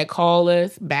streets that call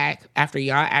us back after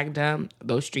y'all act dumb,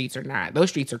 those streets are not.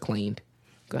 Those streets are cleaned.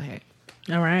 Go ahead.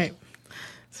 All right.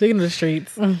 Speaking of the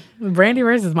streets, Brandy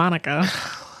versus Monica.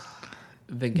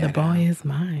 The boy is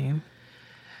mine.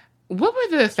 What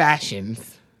were the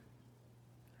fashions?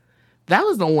 That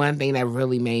was the one thing that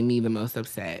really made me the most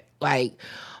upset. Like,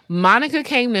 Monica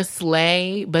came to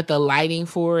slay, but the lighting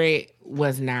for it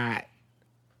was not.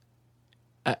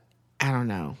 I don't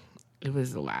know. It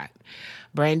was a lot.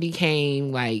 Brandy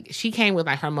came she came with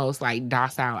like her most like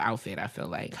docile outfit. I feel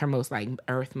like her most like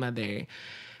Earth Mother.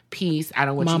 Peace. I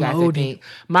don't want Mama you guys Odie. to think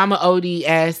Mama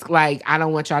Odie-esque. Like, I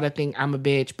don't want y'all to think I'm a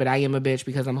bitch, but I am a bitch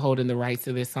because I'm holding the rights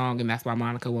to this song, and that's why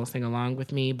Monica won't sing along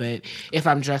with me. But if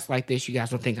I'm dressed like this, you guys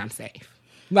will think I'm safe.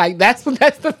 Like, that's the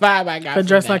vibe I got. But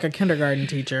dressed like a kindergarten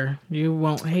teacher, you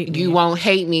won't hate me. You won't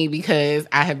hate me because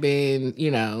I have been, you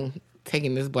know,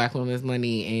 taking this black woman's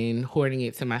money and hoarding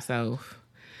it to myself.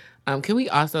 Can we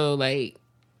also like,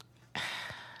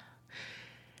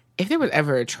 if there was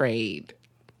ever a trade.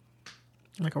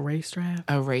 Like a race draft?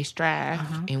 A race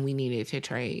draft, and we needed to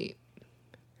trade.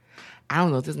 I don't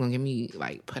know if this is going to get me,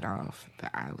 like, put off the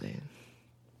island.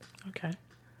 Okay.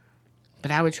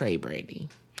 But I would trade Brandy.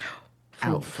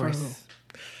 Out for...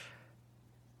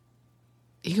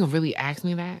 You gonna really ask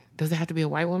me that? Does it have to be a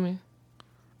white woman?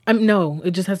 No,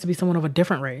 it just has to be someone of a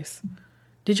different race.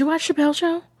 Did you watch Chappelle's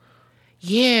show?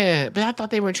 Yeah, but I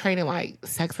thought they were trading, like,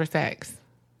 sex for sex.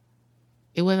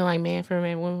 It wasn't, like, man for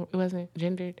man. It wasn't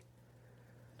gendered?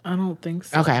 I don't think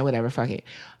so. Okay, whatever. Fuck it.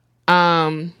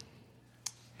 I'm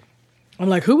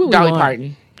like, who would we Dolly want?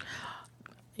 Parton.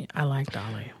 I like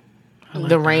Dolly.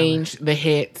 The range, the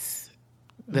hits,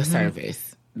 the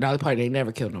service. Dolly Parton ain't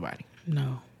never killed nobody.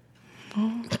 No.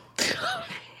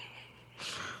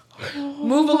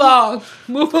 Move along.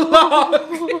 Move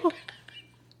along.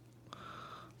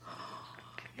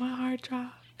 My heart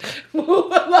dropped.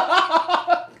 Move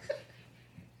along.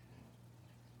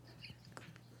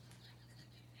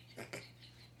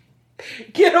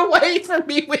 Get away from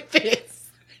me with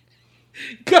this.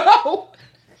 Go.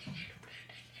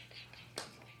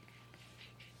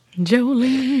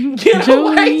 Jolene. Get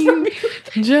away from me.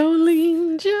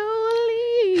 Jolene.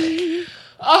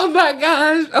 Oh my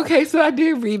gosh. Okay, so I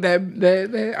did read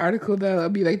that article though. I'll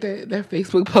be like that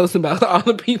Facebook post about all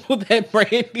the people that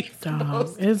Brandy's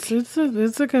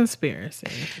It's a conspiracy.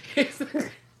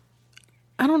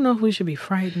 I don't know if we should be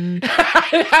frightened.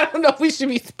 I don't know if we should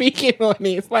be speaking on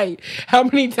it. It's like, how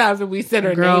many times have we said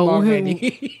her name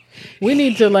already? We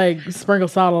need to like sprinkle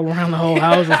salt all around the whole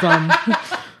house or something.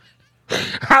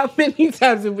 How many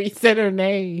times have we said her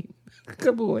name?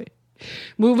 Come on.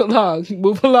 Move along.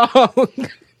 Move along.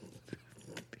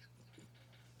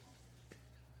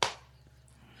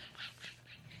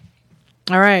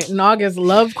 All right. In August,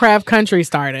 Lovecraft Country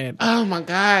started. Oh my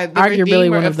God. The Arguably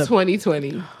Redeemer one of of the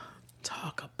 2020.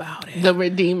 Talk about it. The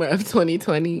Redeemer of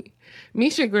 2020.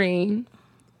 Misha Green,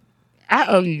 I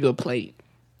owe you a plate.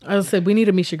 I said we need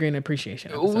a Misha Green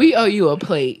appreciation episode. We owe you a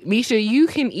plate. Misha, you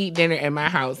can eat dinner at my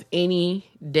house any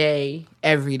day,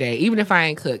 every day. Even if I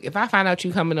ain't cook. If I find out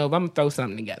you coming over, I'm going to throw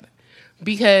something together.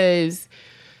 Because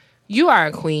you are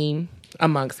a queen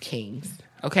amongst kings.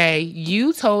 Okay?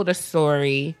 You told a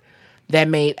story that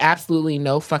made absolutely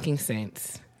no fucking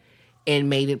sense and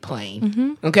made it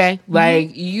plain. Okay?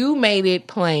 Like, you made it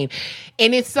plain.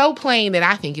 And it's so plain that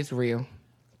I think it's real.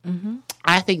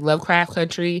 I think Lovecraft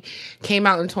Country came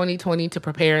out in 2020 to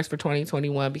prepare us for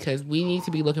 2021 because we need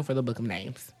to be looking for the Book of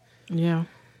Names. Yeah.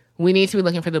 We need to be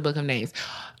looking for the Book of Names.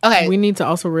 Okay. We need to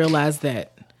also realize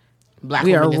that Black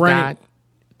we are woman is running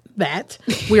God.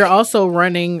 we are also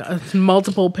running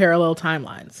multiple parallel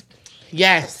timelines.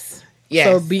 Yes. Yes.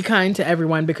 So be kind to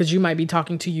everyone because you might be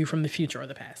talking to you from the future or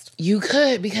the past. You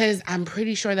could, because I'm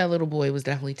pretty sure that little boy was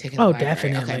definitely taking the Oh, library.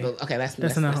 definitely. Okay, but, that's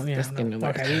enough. getting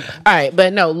worse. Okay. All right,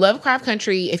 but no, Lovecraft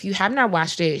Country, if you have not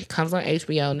watched it, it comes on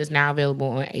HBO and is now available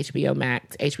on HBO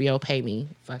Max. HBO pay me.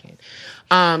 Fucking.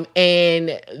 And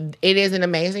it is an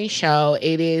amazing show.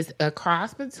 It is a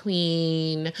cross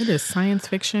between It is science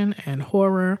fiction and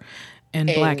horror and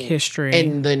Black history.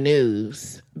 and the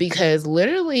news, because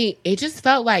literally it just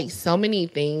felt like so many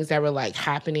things that were like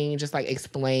happening just like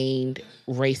explained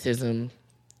racism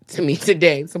to me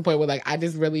today, to some point where like I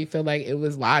just really feel like it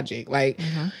was logic. Like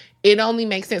it only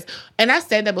makes sense. And I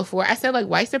said that before. I said like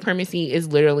white supremacy is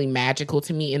literally magical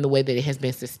to me in the way that it has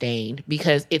been sustained,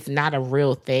 because it's not a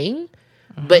real thing.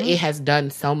 But it has done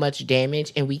so much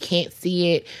damage and we can't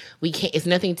see it. It's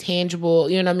nothing tangible.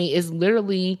 You know what I mean? It's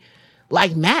literally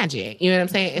like magic. You know what I'm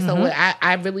saying? And so what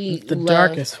I really the love,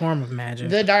 darkest form of magic.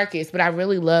 the darkest, but I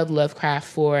really love Lovecraft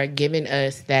for giving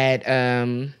us that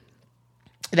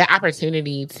that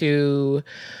opportunity to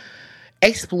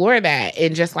explore that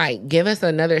and just like give us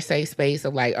another safe space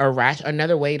of like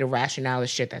another way to rationalize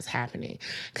shit that's happening.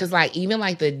 Because like even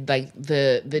like the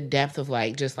depth of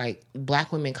like just like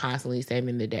Black women constantly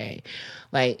saving the day.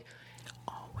 Like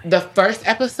the first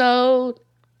episode,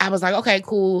 I was like, okay,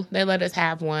 cool. They let us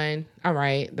have one. All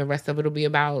right. The rest of it will be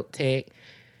about tech.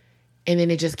 And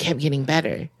then it just kept getting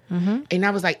better. And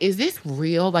I was like, is this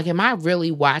real? Like, am I really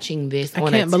watching this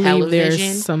on a television? I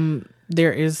can't believe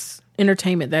there is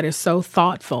entertainment that is so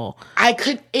thoughtful.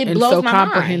 It and blows so my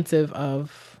mind. comprehensive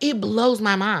of It blows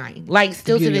my mind. Like,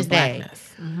 still to beauty this of day.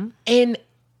 blackness. And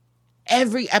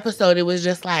every episode, it was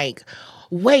just like,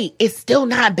 wait, it's still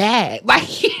not bad.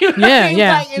 Like, you know what I mean?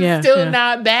 Like, it's still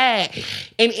not bad.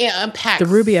 And it unpacks. The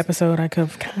Ruby episode, I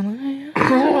could kind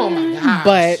of, Oh my gosh.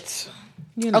 but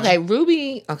you know. Okay,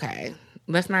 Ruby. Okay,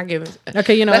 let's not give.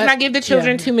 Okay, you know let's what? not give the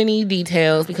children Yeah. too many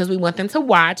details because we want them to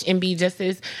watch and be just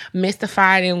as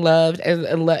mystified and loved as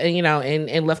you know, and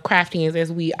Lovecraftians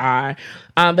as we are.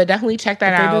 But definitely check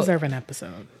that They out. deserve an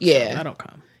episode. Yeah. So that'll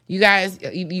come. You guys,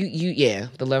 yeah,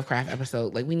 the Lovecraft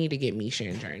episode. Like, we need to get Misha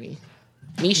and Journey.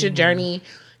 Misha, Journey,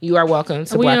 you are welcome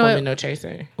to Well, Black you know Woman what? No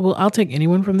Chaser. Well, I'll take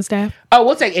anyone from the staff. Oh,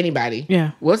 we'll take anybody.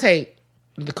 Yeah. We'll take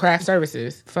the craft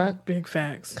services. Fuck. Big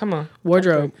facts. Come on.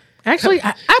 Wardrobe. Actually,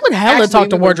 I would hella talk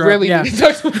to we would Wardrobe. really yeah. need to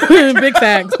talk to Wardrobe. Big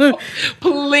facts.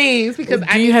 Please, because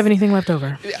Do you have anything left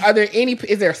over? Are there any?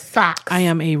 Is there socks? I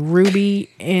am a Ruby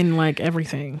in like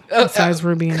everything. Besides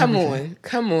Ruby and everything.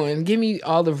 Come on. Give me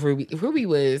all of Ruby. Ruby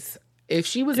was, if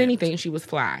she was anything, she was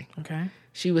fly. Okay.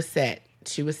 She was set.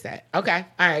 Okay.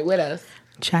 All right. What else?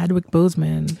 Chadwick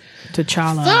Boseman,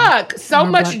 T'Challa. Fuck. So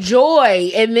More much Black-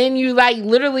 joy. And then you like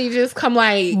literally just come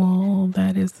like, Well,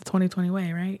 that is the 2020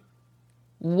 way, right?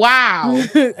 wow.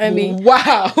 I mean,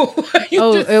 wow. You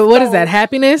oh, just what is stole that?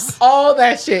 Happiness? all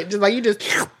that shit. Just like you just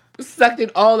sucked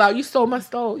it all out. You stole my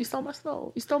soul. You stole my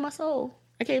soul. You stole my soul.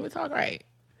 I can't even talk right.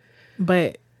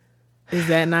 But is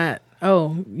that not?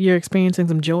 Oh, you're experiencing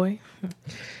some joy.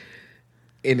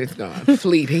 And it's gone.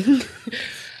 Fleeting.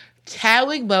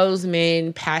 Chadwick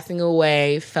Boseman passing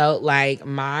away felt like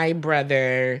my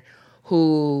brother,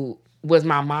 who was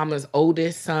my mama's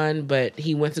oldest son, but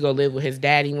he went to go live with his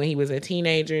daddy when he was a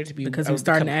teenager Because he was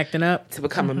starting acting up. to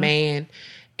become a man.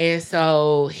 And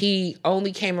so he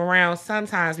only came around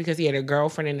sometimes because he had a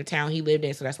girlfriend in the town he lived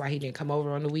in, so that's why he didn't come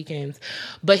over on the weekends.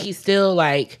 But he still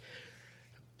like,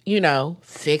 you know,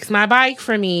 fixed my bike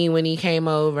for me when he came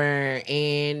over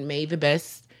and made the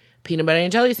best peanut butter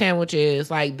and jelly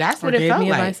sandwiches. Like, that's what it Gave felt me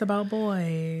like. advice about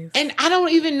boys. And I don't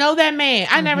even know that man.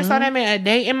 I never saw that man a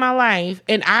day in my life.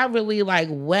 And I really like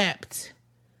wept.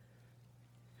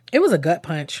 It was a gut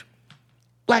punch.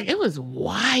 Like, it was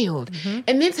wild.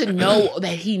 And then to know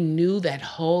that he knew that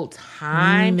whole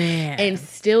time Man. and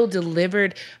still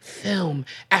delivered film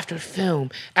after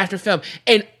film after film.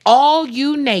 And all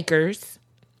you nakers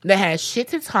that has shit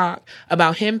to talk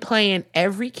about him playing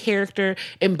every character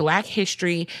in Black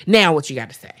history. Now what you got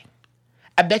to say?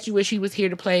 I bet you wish he was here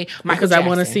to play Michael Jackson. I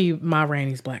want to see Ma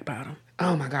Rainey's Black Bottom.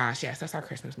 Oh my gosh, yes, that's our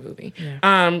Christmas movie.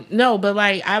 Yeah. No, but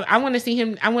like I want to see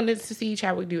him. I wanted to see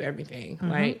Chadwick do everything.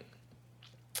 Like,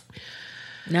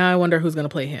 now I wonder who's gonna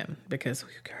play him because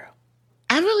girl,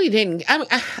 I really didn't.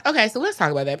 Okay, so let's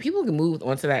talk about that. People can move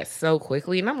onto that so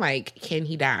quickly, and I'm like, can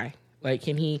he die? Like,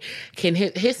 can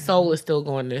his soul is still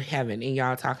going to heaven? And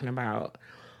y'all talking about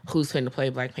who's going to play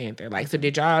Black Panther? Like, so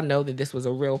did y'all know that this was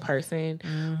a real person,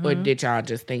 or did y'all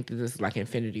just think that this is like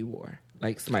Infinity War?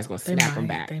 Like somebody's going to snap him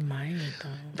back. They might.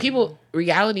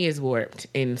 Reality is warped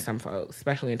in some folks,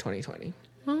 especially in 2020.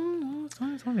 Oh, it's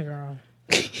 2020, girl.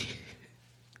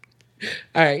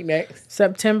 All right, next.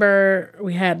 September,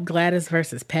 we had Gladys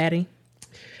versus Patty.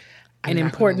 I'm An not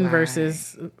important gonna lie.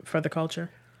 versus for the culture.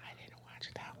 I didn't watch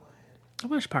that one. I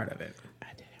watched part of it.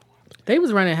 I didn't watch it. They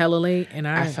was running hella late, and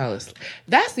I fell asleep.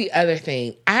 That's the other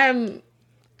thing. I'm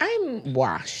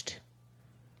washed.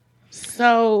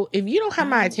 So if you don't have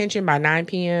my attention by 9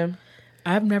 p.m.,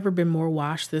 I've never been more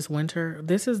washed this winter.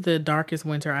 This is the darkest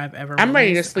winter I've ever. I'm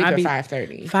ready to witnessed. sleep at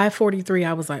 5:30. 5:43.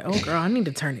 I was like, oh girl, I need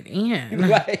to turn it in.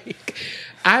 Like,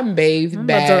 I'm bathed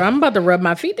bad. I'm about to rub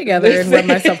my feet together and rub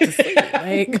myself to sleep.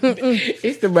 Like,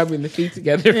 it's the rubbing the feet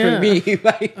together for me.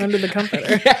 Like, under the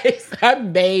comforter. Yes,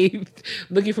 I'm bathed,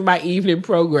 looking for my evening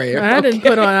program. I didn't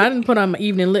put on my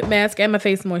evening lip mask and my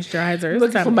face moisturizer. It's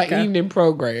Looking time for to my go. evening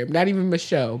program, not even my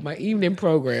show. My evening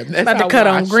program. That's About how to cut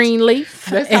on washed- Greenleaf.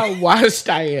 That's how washed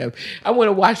I am. I want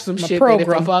to watch some shit that if I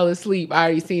program. fall asleep, I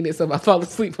already seen it, so if I fall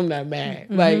asleep, I'm not mad.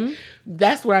 Like,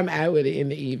 that's where I'm at with it in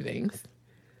the evenings.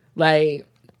 Like,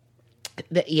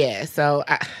 yeah, so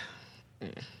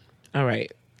all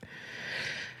right.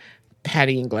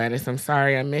 Patty and Gladys, I'm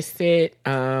sorry I missed it.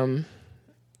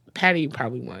 Patty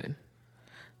probably won.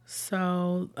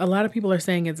 So a lot of people are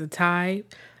saying it's a tie.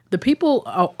 The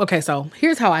people, okay, so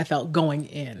here's how I felt going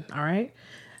in, all right?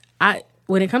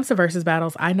 When it comes to versus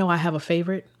battles, I know I have a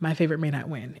favorite. My favorite may not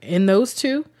win. In those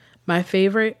two, my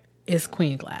favorite is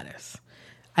Queen Gladys.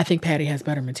 I think Patty has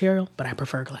better material, but I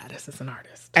prefer Gladys as an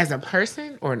artist. As a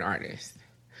person or an artist?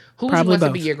 Who would you Probably want to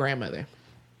both. be your grandmother?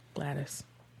 Gladys.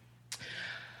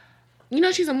 You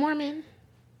know she's a Mormon.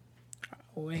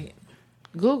 Wait.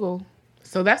 Google.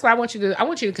 So that's why I want you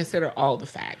to consider all the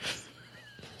facts.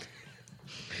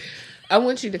 I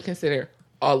want you to consider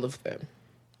all of them.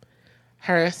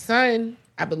 Her son,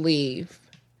 I believe,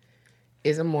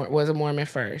 was a Mormon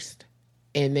first,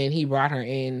 and then he brought her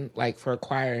in like for a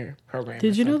choir program.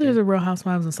 Did you know there's a Real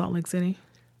Housewives in Salt Lake City?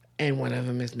 And one of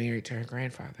them is married to her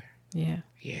grandfather. Yeah.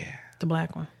 Yeah. The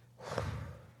black one.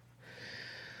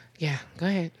 Yeah. Go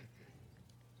ahead.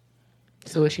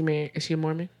 So is she married? Is she a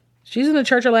Mormon? She's in the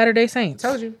Church of Latter-day Saints.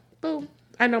 Told you. Boom.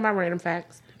 I know my random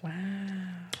facts. Wow.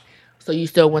 So you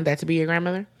still want that to be your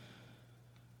grandmother?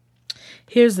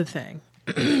 Here's the thing.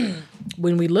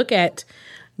 When we look at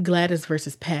Gladys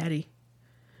versus Patty,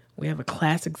 we have a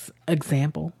classic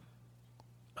example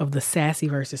of the sassy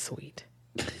versus sweet.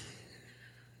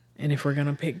 And if we're going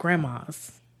to pick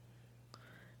grandmas,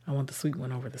 I want the sweet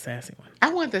one over the sassy one.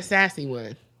 I want the sassy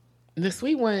one. The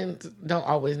sweet ones don't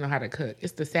always know how to cook.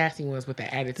 It's the sassy ones with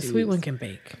the attitude. The sweet one can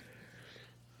bake.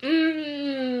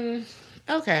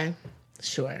 Okay.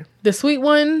 Sure. The sweet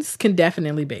ones can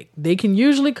definitely bake. They can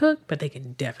usually cook, but they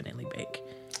can definitely bake.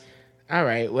 All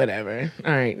right. Whatever.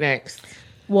 All right. Next.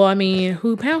 Well, I mean,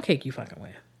 who pound cake you fucking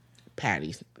with?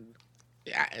 Patty's.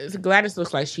 Gladys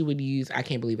looks like she would use I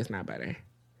can't believe it's not butter.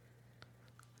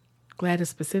 Gladys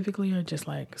specifically, or just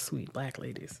like sweet black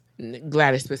ladies?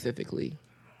 Gladys specifically.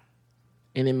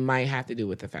 And it might have to do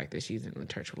with the fact that she's in the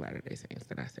Church of Latter-day Saints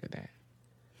that I said that.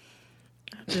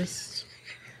 Just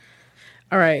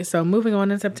all right. So moving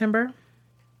on in September,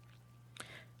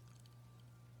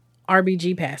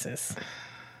 RBG passes.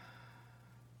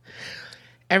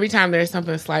 Every time there's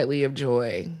something slightly of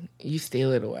joy, you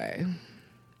steal it away.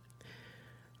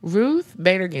 Ruth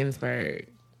Bader Ginsburg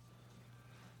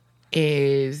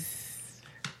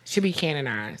should be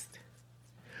canonized.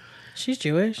 She's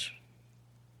Jewish.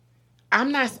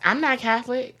 I'm not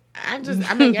Catholic. I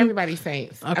make everybody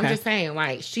saints. I'm Okay. just saying,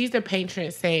 like, she's the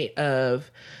patron saint of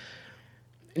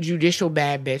judicial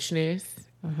bad bitchness,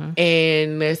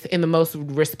 and this in the most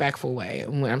respectful way.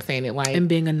 When I'm saying it, like, And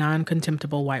being a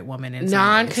non-contemptible white woman. In some ways.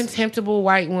 non-contemptible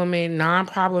white woman,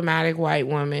 non-problematic white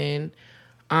woman,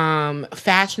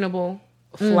 fashionable,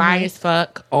 fly as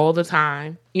fuck all the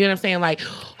time. You know what I'm saying? Like,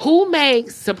 who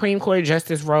makes Supreme Court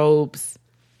justice robes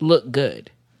look good?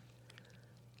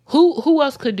 Who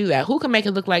else could do that? Who can make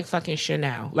it look like fucking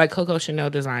Chanel? Like Coco Chanel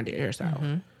designed it herself.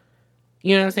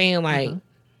 You know what I'm saying? Like,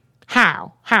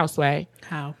 How, Sway?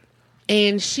 How?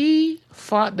 And she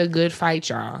fought the good fight,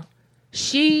 y'all.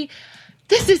 This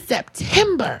is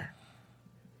September.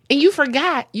 And you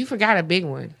forgot a big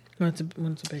one. What's a big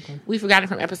one? We forgot it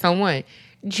from episode 1.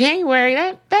 January,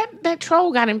 that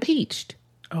troll got impeached.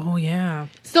 Oh, yeah.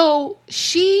 So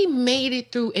she made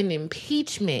it through an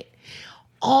impeachment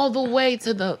all the way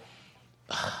to the...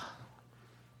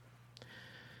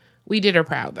 We did her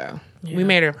proud, though. Yeah. We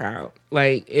made her proud.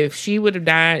 Like, if she would have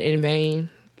died in vain,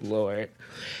 Lord.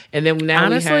 And then now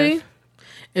honestly,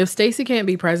 if Stacey can't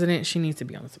be president, she needs to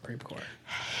be on the Supreme Court.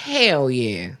 Hell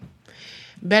yeah.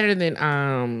 Better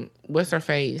than, what's her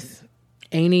face?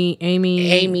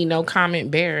 Amy No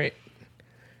Comment Barrett.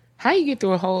 How you get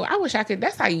through a whole... I wish I could...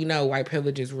 That's how you know white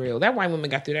privilege is real. That white woman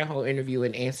got through that whole interview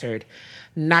and answered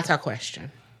not a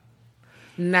question.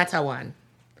 Not a one.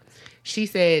 She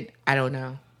said, I don't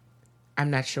know. I'm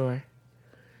not sure.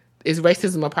 Is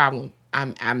racism a problem?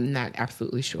 I'm not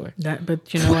absolutely sure.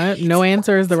 But you know what? No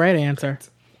answer is the right answer.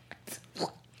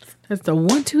 That's the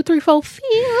 1, 2, 3, 4, 5.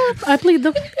 I plead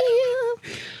the fifth.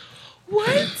 What?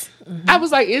 Mm-hmm. I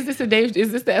was like, is this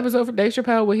the episode for Dave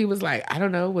Chappelle where he was like, I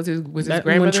don't know, was his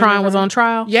grandmother when Tron was on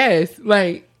trial? Yes.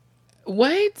 Like,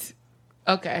 what?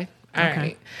 Okay. All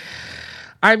right.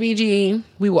 RBG,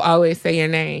 we will always say your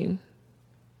name.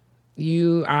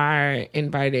 You are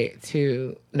invited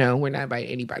to... No, we're not inviting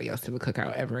anybody else to the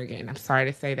cookout ever again. I'm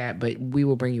sorry to say that, but we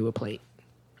will bring you a plate.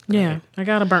 Yeah, I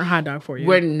got a burnt hot dog for you.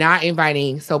 We're not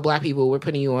inviting... So, black people, we're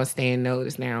putting you on stand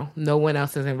notice now. No one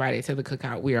else is invited to the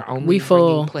cookout. We are only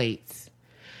bringing plates.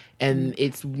 And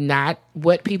it's not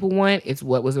what people want. It's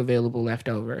what was available left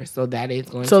over. So, that is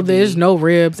going to be... So, there's no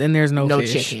ribs and there's no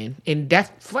fish. Chicken. And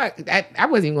that's... Fuck, I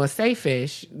wasn't even going to say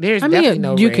fish. There's definitely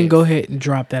no you ribs. Can go ahead and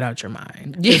drop that out your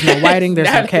mind. There's no whiting.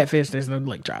 There's no catfish. There's no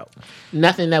lake trout.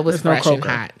 Nothing that was there's fresh and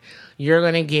hot. You're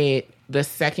going to get the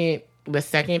second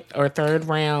or third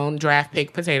round draft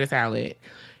pick potato salad.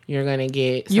 You're going to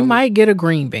get... You might get a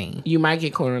green bean. You might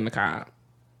get corn on the cob.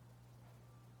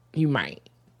 You might.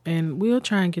 And we'll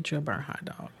try and get you a burnt hot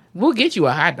dog. We'll get you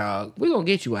a hot dog. We're going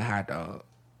to get you a hot dog.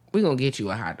 We're going to get you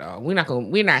a hot dog. We're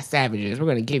not savages. We're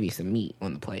going to give you some meat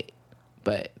on the plate.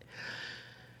 But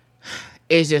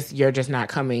it's just, you're just not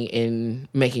coming and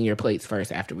making your plates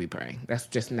first after we pray. That's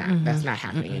just not, that's not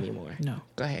happening anymore. No.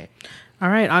 Go ahead. All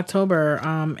right, October.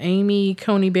 Amy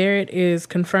Coney Barrett is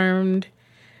confirmed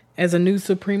as a new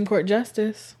Supreme Court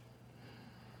justice.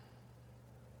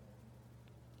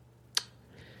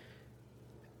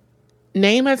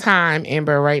 Name a time,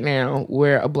 Amber, right now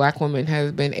where a black woman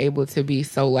has been able to be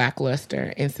so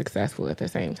lackluster and successful at the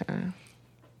same time.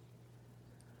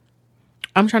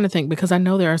 I'm trying to think because I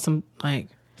know there are some like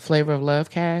Flavor of Love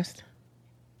cast.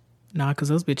 Nah, because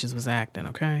those bitches was acting,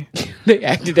 okay? They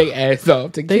acted their ass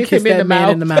off to they kiss him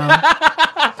in the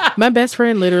mouth. My best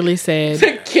friend literally said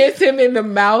to kiss him in the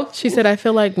mouth. She said, I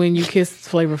feel like when you kiss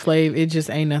Flavor Flav, it just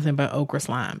ain't nothing but okra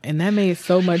slime. And that made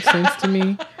so much sense to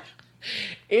me.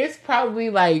 It's probably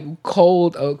like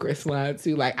cold okra slime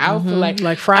too. Like I don't feel like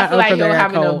fried I feel like okra. he'll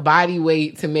have enough body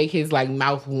weight to make his like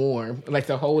mouth warm, like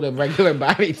to hold a regular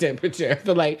body temperature. I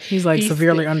feel like he's like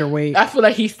severely underweight. I feel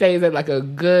like he stays at like a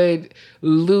good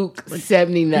Luke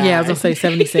 79. Yeah, I was gonna say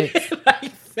 76.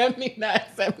 Like 79,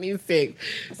 76.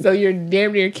 So you're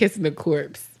damn near kissing a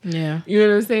corpse. Yeah, you know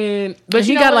what I'm saying. But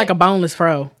he got like a boneless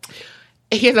fro.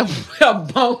 He has a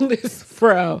boneless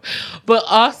fro, but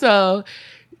also.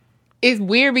 It's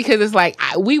weird because it's like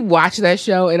we watched that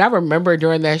show and I remember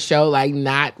during that show like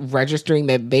not registering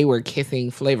that they were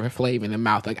kissing Flavor Flav in the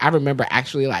mouth. Like I remember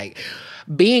actually like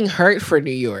being hurt for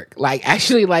New York. Like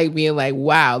actually like being like,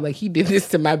 wow, like he did this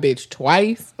to my bitch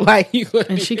twice. Like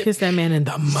and she kissed that man in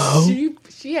the mouth.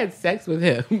 She had sex with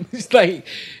him. It's like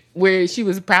where she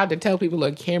was proud to tell people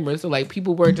on camera. So like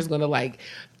people weren't just gonna like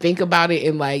think about it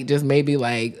and like just maybe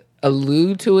like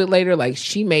allude to it later. Like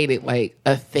she made it like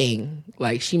a thing.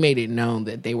 Like she made it known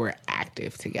that they were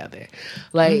active together.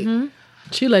 Like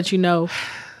she let you know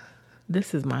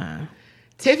this is mine.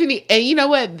 Tiffany, and you know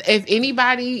what? If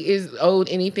anybody is owed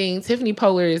anything, Tiffany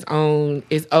Pollard is owed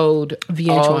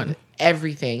VH1.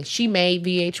 Everything. She made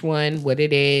VH1 what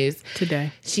it is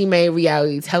today. She made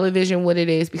reality television what it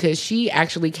is because she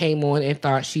actually came on and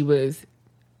thought she was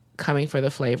coming for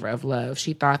the Flavor of Love.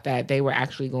 She thought that they were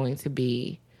actually going to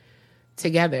be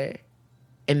together.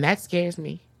 And that scares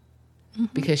me.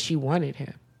 Because she wanted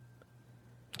him.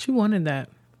 She wanted that.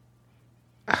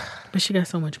 But she got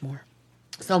so much more.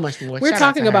 So much more. We're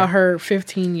talking about her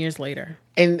 15 years later.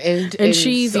 And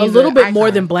she's a little bit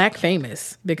more than black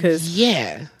famous. Because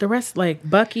the rest, like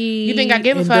Bucky. You think I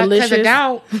give a fuck because I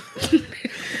don't?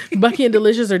 Bucky and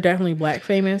Delicious are definitely black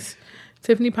famous.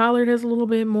 Tiffany Pollard has a little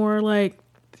bit more like.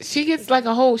 She gets like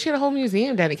she had a whole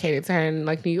museum dedicated to her in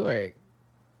like New York.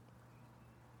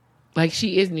 Like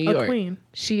she is New York. Queen.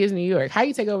 She is New York. How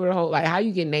you take over the whole, like how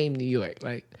you get named New York?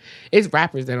 Like it's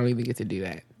rappers that don't even get to do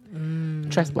that.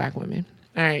 Trust black women.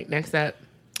 All right, next up.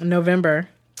 November.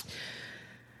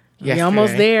 Yesterday. We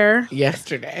almost there.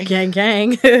 Yesterday. Gang,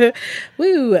 gang.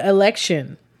 Woo,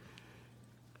 election.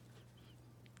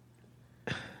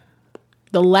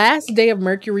 The last day of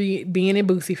Mercury being in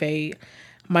Boosie Fade,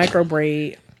 Micro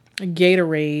Braid,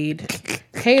 Gatorade,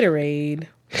 Haterade,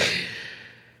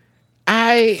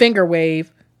 Finger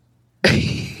Wave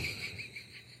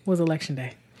was election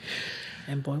day.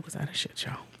 And boy, was that a shit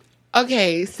show.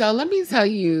 Okay, so let me tell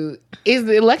you, is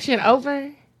the election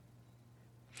over?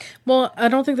 Well, I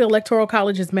don't think the Electoral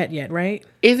College has met yet, right?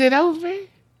 Is it over?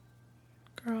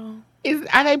 Girl.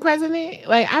 Are they president?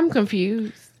 Like, I'm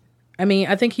confused. I mean,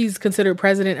 I think he's considered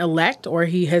president-elect, or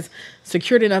he has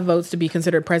secured enough votes to be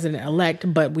considered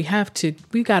president-elect, but we got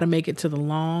to make it to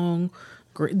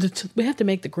we have to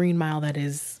make the green mile that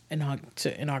is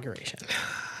to inauguration.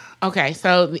 Okay,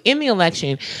 so in the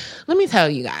election, let me tell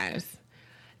you guys,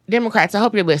 Democrats, I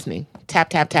hope you're listening. Tap,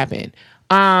 tap, tap in.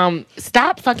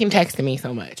 Stop fucking texting me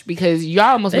so much because y'all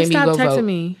almost made me go vote. They stopped texting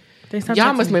me. Y'all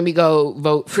almost made me go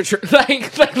vote for sure.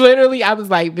 Like literally, I was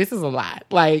like, this is a lot.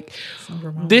 Like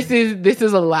this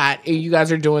is a lot, and you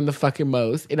guys are doing the fucking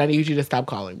most, and I need you to stop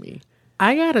calling me.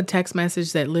 I got a text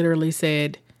message that literally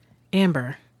said,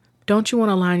 Amber, don't you want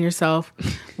to align yourself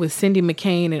with Cindy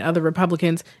McCain and other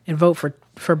Republicans and vote for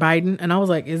Biden? And I was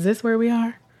like, is this where we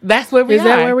are? That's where we are. Is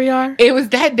that where we are? It was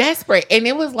that desperate. And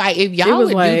it was like, if y'all would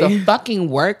do the fucking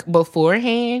work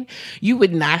beforehand, you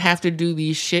would not have to do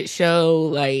these shit show,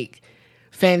 like,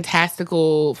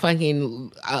 fantastical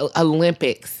fucking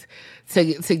Olympics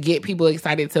to get people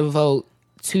excited to vote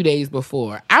 2 days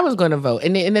before. I was going to vote.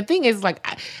 And the thing is, like,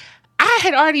 I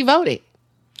had already voted.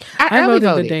 I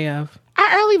voted the day of.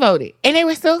 I early voted. And they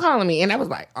were still calling me. And I was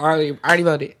like, already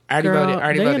voted. Already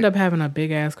voted. They end up having a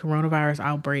big-ass coronavirus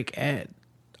outbreak at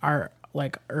our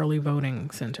like early voting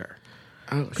center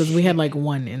because we had like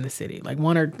one in the city, like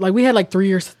one or like we had like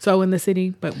 3 or so in the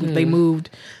city, but they moved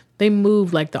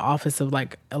like the office of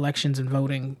like elections and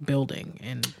voting building,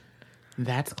 and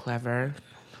that's clever.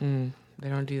 They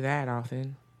don't do that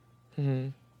often.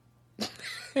 All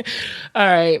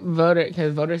right,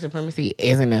 because voter supremacy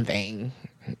isn't a thing.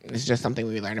 It's just something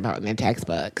we learn about in the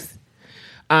textbooks.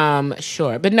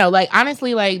 Sure, but no, like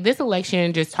honestly, like this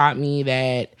election just taught me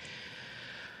that.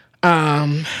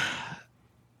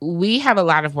 We have a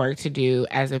lot of work to do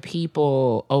as a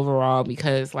people overall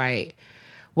because, like,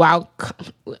 while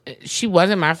she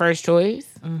wasn't my first choice,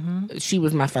 she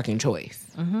was my fucking choice.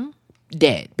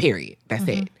 Dead. Period. That's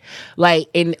it. Like,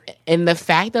 and the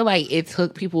fact that like it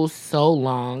took people so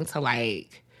long to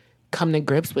like come to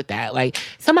grips with that. Like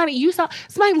somebody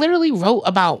literally wrote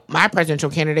about my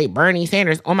presidential candidate Bernie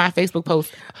Sanders on my Facebook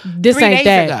post. This ain't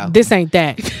that. This ain't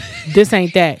that. This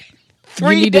ain't that. You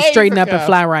need to straighten up and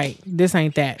fly right. This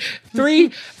ain't that. 3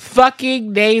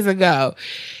 fucking days ago.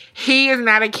 He is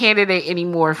not a candidate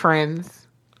anymore, friends.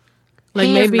 Like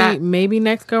maybe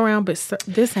next go around, but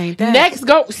this ain't that. Next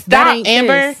go. Stop,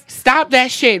 Amber. This. Stop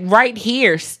that shit right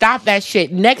here. Stop that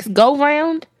shit. Next go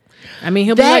round. I mean,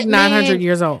 he'll be like 900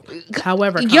 years old.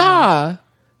 However. Yeah.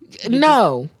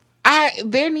 No.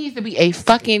 There needs to be a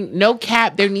fucking, no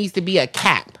cap. There needs to be a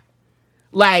cap.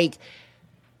 Like,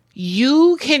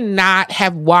 you cannot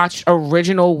have watched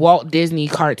original Walt Disney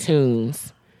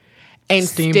cartoons and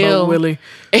Steamboat Willie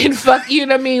and fuck, you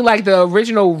know what I mean? Like the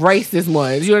original racist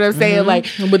ones. You know what I'm saying? Like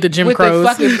with the Jim Crows,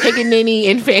 the fucking Pickaninny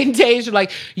and Fantasia.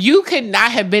 Like you could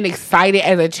not have been excited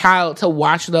as a child to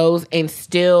watch those and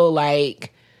still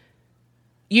like,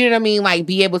 you know what I mean? Like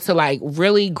be able to like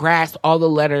really grasp all the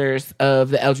letters of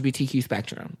the LGBTQ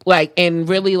spectrum. Like and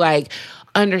really like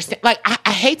understand, like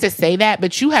I hate to say that,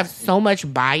 but you have so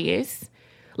much bias,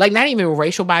 like not even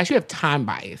racial bias, you have time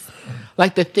bias,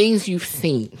 like the things you've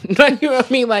seen. Like, you know what I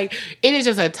mean? Like it is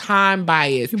just a time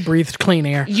bias. You breathed clean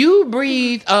air. You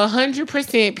breathe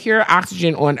 100% pure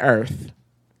oxygen on Earth.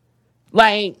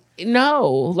 Like no,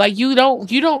 like you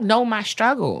don't know my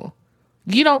struggle.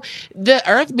 The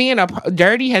Earth being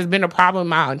dirty has been a problem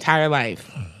my entire life.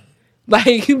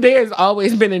 Like there's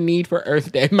always been a need for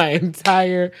Earth Day my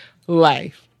entire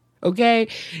life. Okay,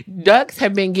 ducks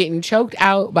have been getting choked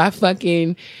out by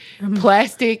fucking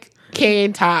plastic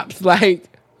can tops like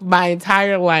my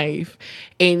entire life,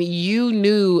 and you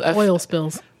knew oil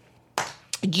spills.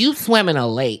 You swim in a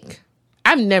lake.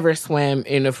 I've never swam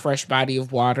in a fresh body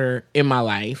of water in my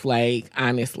life. Like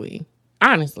honestly,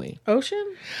 Honestly.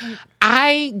 Ocean?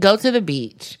 I go to the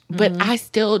beach, but I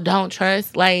still don't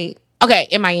trust, like, okay,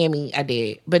 in Miami, I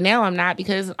did. But now I'm not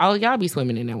because all y'all be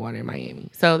swimming in that water in Miami.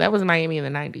 So that was Miami in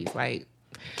the 90s.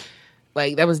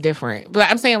 Like that was different. But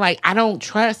I'm saying, like, I don't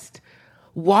trust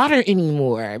water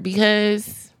anymore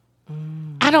because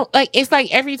I don't, like, it's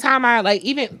like every time I, like,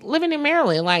 even living in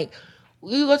Maryland, like,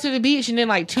 you go to the beach and then,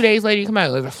 like, 2 days later you come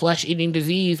out, there's a flesh-eating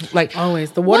disease. Like,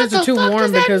 always. The waters are too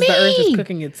warm because the earth is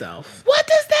cooking itself. What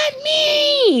does that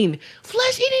mean?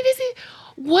 Flesh-eating disease?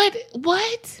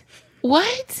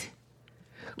 What?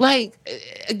 Like,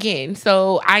 again,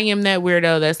 so I am that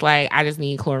weirdo that's like, I just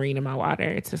need chlorine in my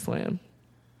water to swim.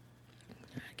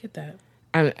 I get that.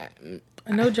 I'm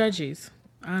No judges.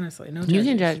 Honestly, no judges. You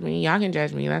can judge me. Y'all can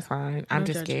judge me. That's fine. I'm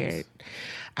just scared.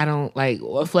 I don't, like,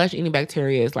 flesh-eating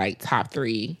bacteria is, like, top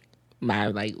 3. My,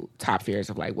 like, top fears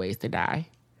of, like, ways to die.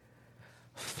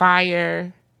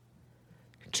 Fire,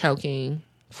 choking,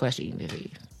 flesh-eating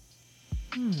disease.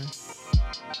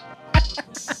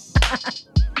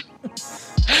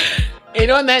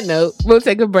 And on that note, we'll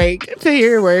take a break to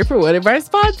hear a word for one of our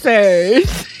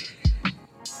sponsors.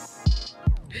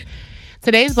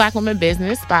 Today's Black Woman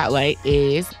Business Spotlight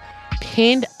is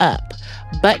Pinned Up,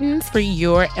 buttons for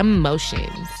your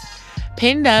emotions.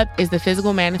 Pinned Up is the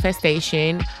physical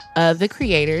manifestation of the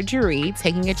creator, Jeree,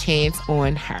 taking a chance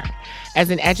on her.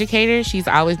 As an educator, she's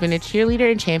always been a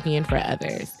cheerleader and champion for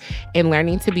others, and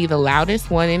learning to be the loudest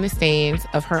one in the stands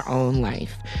of her own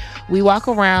life. We walk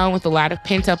around with a lot of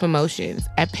pent-up emotions.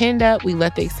 At Pinned Up, we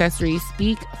let the accessories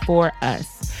speak for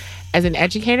us. As an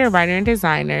educator, writer, and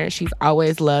designer, she's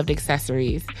always loved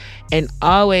accessories and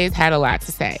always had a lot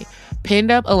to say.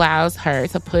 Pinned Up allows her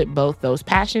to put both those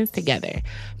passions together.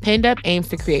 Pinned Up aims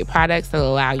to create products that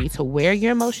allow you to wear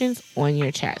your emotions on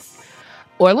your chest,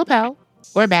 or lapel,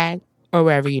 or bag, or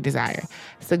wherever you desire.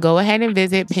 So go ahead and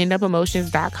visit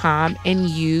pinnedupemotions.com and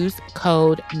use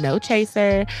code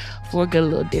NOCHASER for a good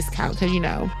little discount, because, you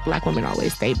know, Black women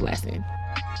always stay blessing.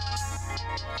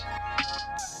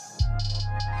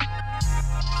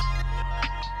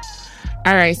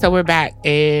 All right, so we're back,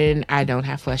 and I don't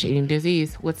have flesh-eating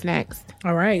disease. What's next?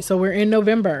 All right, so we're in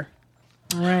November.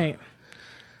 All right.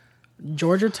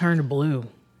 Georgia turned blue.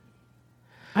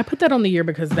 I put that on the year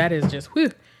because that is just,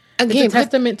 whew. Again, it's a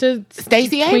testament to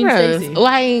Stacey Queen Abrams. Stacey.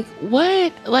 Like,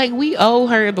 what? Like, we owe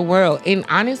her the world. And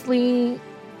honestly,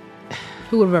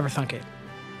 who would have ever thunk it?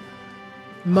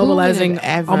 Mobilizing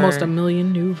ever? Almost 1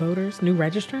 million new voters, new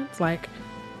registrants. Like,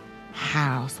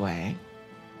 how, Sway?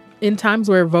 In times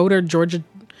where voter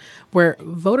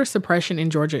suppression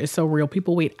in Georgia is so real,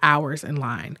 people wait hours in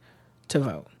line to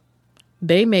vote.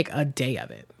 They make a day of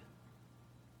it.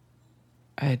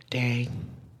 A day.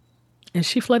 And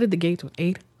she flooded the gates with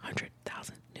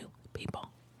 800,000 new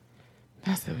people.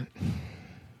 Now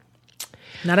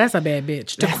that's a bad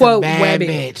bitch. To quote a bad Webby.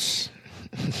 bitch.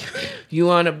 You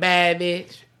want a bad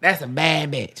bitch? That's a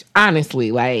bad bitch.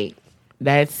 Honestly, like,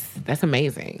 that's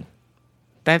amazing.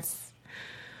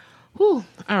 Whew.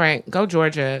 All right. Go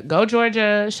Georgia. Go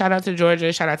Georgia. Shout out to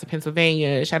Georgia. Shout out to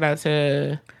Pennsylvania. Shout out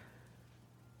to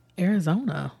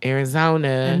Arizona.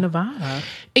 And Nevada.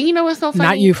 And you know what's so funny?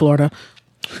 Not you, Florida.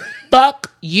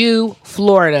 Fuck you,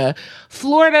 Florida.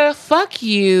 Florida, fuck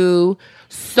you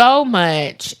so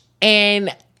much.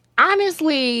 And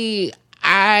honestly,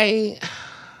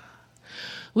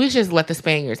 we should just let the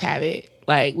Spaniards have it.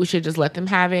 Like, we should just let them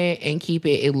have it and keep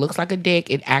it. It looks like a dick.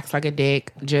 It acts like a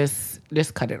dick. Just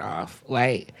cut it off.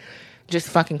 Like, just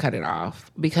fucking cut it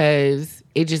off. Because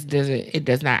it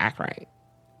does not act right.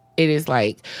 It is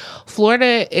like,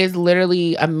 Florida is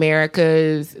literally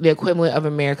the equivalent of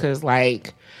America's,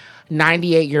 like,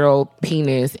 98-year-old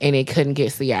penis, and it couldn't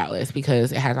get Cialis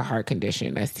because it has a heart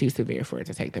condition that's too severe for it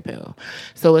to take the pill.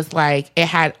 So it's like, it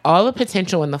had all the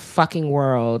potential in the fucking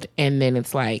world, and then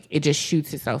it's like, it just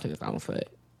shoots itself in its own foot.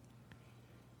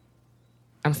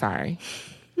 I'm sorry.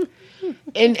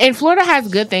 And Florida has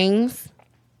good things,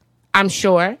 I'm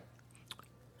sure.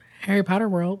 Harry Potter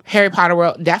World,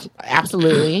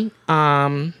 absolutely.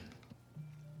 I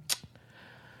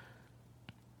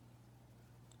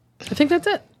think that's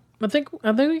it. I think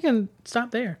we can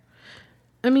stop there.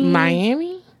 I mean,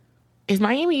 Miami? Is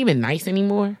Miami even nice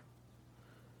anymore?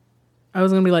 I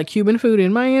was gonna be like, Cuban food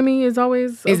in Miami is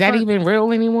always. Is that even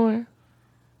real anymore?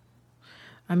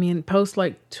 I mean, post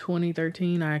like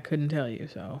 2013, I couldn't tell you.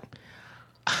 So,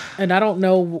 and I don't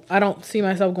know. I don't see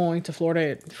myself going to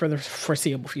Florida for the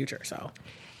foreseeable future. So,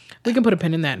 we can put a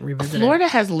pin in that and revisit. Florida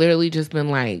has literally just been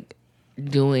like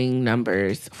doing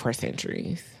numbers for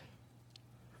centuries.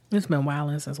 It's been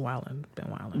wilding since And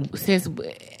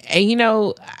you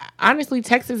know, honestly,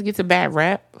 Texas gets a bad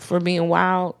rep for being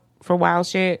wild, for wild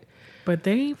shit. But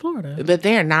they ain't Florida. But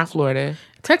they are not Florida.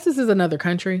 Texas is another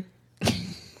country.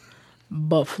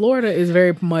 But Florida is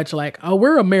very much like, oh,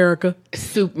 we're America.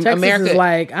 Texas America is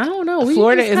like, I don't know.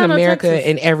 Florida is America Texas.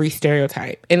 in every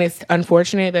stereotype. And it's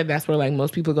unfortunate that that's where like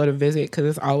most people go to visit because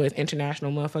it's always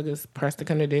international motherfuckers pressed to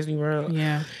come to Disney World.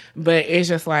 Yeah. But it's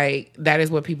just like, that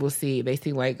is what people see. They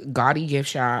see like gaudy gift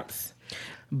shops,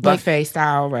 buffet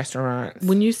style restaurants.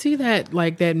 When you see that,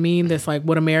 like that meme that's like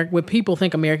what people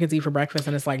think Americans eat for breakfast,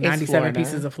 and it's like 97 Florida.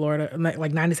 pieces of Florida,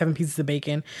 like 97 pieces of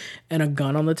bacon and a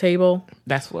gun on the table.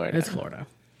 That's Florida. It's Florida.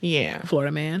 Yeah.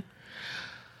 Florida man.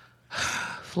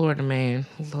 Florida man.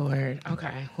 Lord.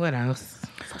 Okay. What else?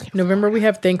 November, we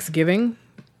have Thanksgiving,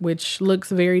 which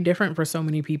looks very different for so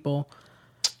many people.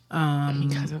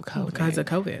 Because of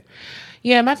COVID.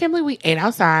 Yeah, my family, we ate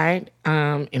outside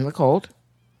in the cold.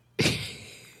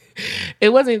 It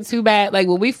wasn't too bad. Like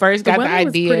when we first got the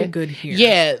idea, was pretty good here.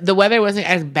 Yeah, the weather wasn't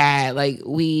as bad.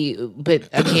 But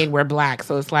again, we're black,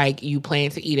 so it's like you plan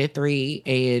to eat at 3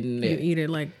 and You eat at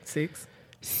like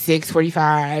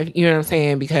 6:45. You know what I'm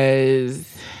saying?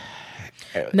 Because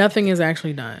nothing is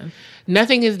actually done.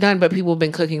 nothing is done, but people have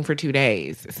been cooking for 2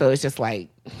 days. So it's just like,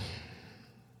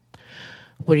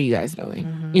 what are you guys doing?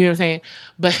 Mm-hmm. You know what I'm saying?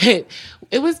 But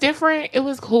it was different. It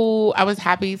was cool. I was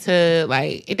happy to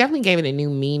like. It definitely gave it a new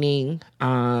meaning.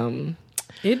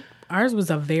 Ours was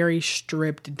a very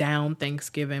stripped down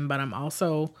Thanksgiving, but I'm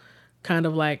also kind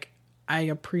of like, I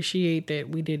appreciate that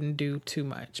we didn't do too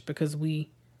much because we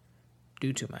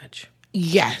do too much.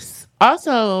 Yes.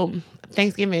 Also,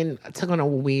 Thanksgiving took on a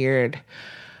weird,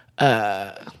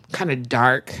 kind of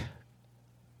darkness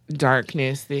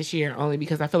this year, only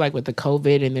because I feel like with the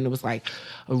COVID, and then it was like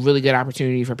a really good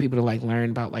opportunity for people to like learn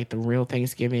about like the real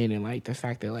Thanksgiving and like the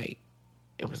fact that like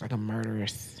it was like a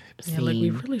murderous scene. Yeah, like we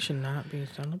really should not be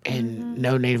celebrating. And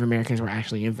no Native Americans were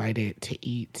actually invited to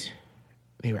eat.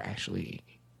 They were actually,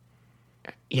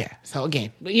 yeah. So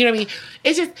again, you know what I mean?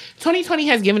 It's just 2020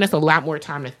 has given us a lot more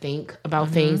time to think about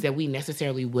things that we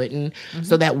necessarily wouldn't.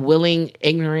 So that willing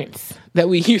ignorance that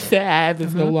we used to have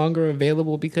is no longer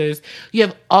available because you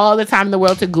have all the time in the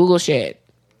world to Google shit.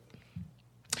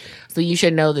 So you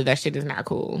should know that that shit is not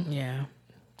cool. Yeah.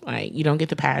 Like, you don't get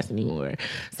to pass anymore.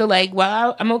 So, like,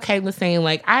 while I'm okay with saying,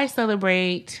 like, I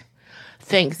celebrate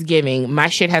Thanksgiving, my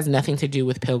shit has nothing to do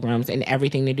with pilgrims and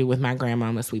everything to do with my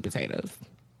grandmama's sweet potatoes.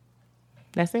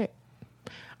 That's it.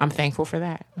 I'm thankful for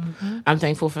that. I'm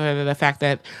thankful for the fact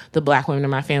that the black women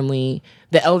in my family,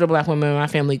 the elder black women in my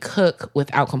family, cook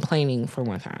without complaining for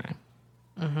one time.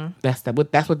 That's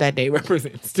what that day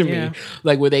represents to me.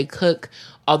 Like, where they cook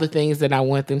all the things that I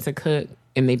want them to cook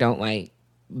and they don't, like,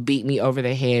 beat me over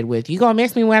the head with, you gonna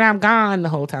miss me when I'm gone, the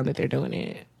whole time that they're doing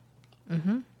it.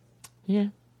 Yeah.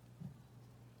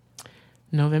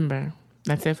 November.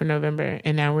 That's it for November.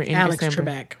 And now we're in Alex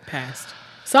December. Trebek passed.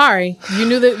 Sorry. You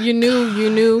knew that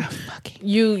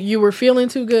you were feeling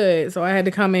too good. So I had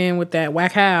to come in with that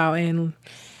whack how and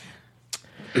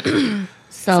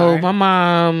So Sorry.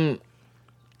 my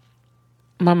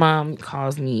mom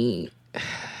calls me.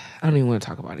 I don't even want to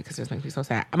talk about it because it just makes me so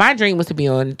sad. My dream was to be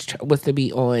on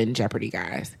Jeopardy,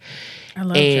 guys. I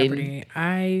love Jeopardy.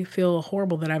 I feel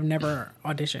horrible that I've never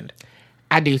auditioned.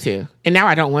 I do too, and now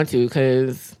I don't want to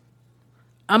because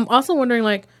I'm also wondering,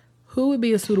 like, who would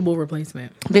be a suitable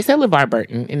replacement? they said LeVar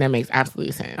Burton, and that makes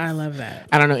absolute sense. I love that.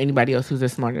 I don't know anybody else who's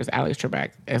as smart as Alex Trebek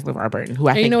as LeVar Burton, who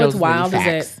I think You know knows what's wild many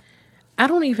is facts. that I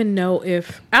don't even know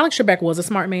if Alex Trebek was a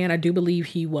smart man. I do believe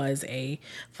he was a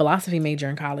philosophy major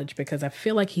in college because I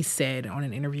feel like he said on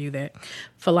an interview that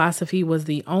philosophy was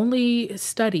the only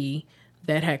study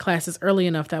that had classes early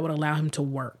enough that would allow him to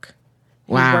work.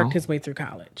 He Wow. worked his way through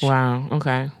college. Wow.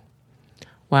 Okay.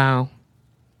 Wow.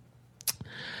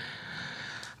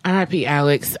 R.I.P.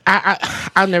 Alex.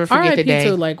 I'll never forget the R.I.P. day.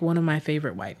 to like one of my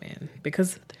favorite white men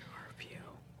because there are a few.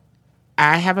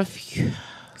 I have a few.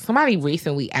 Somebody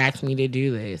recently asked me to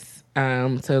do this,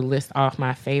 to list off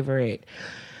my favorite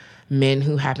men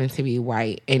who happen to be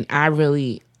white, and I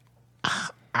really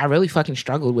fucking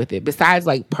struggled with it. Besides,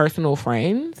 like, personal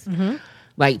friends,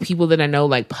 like people that I know,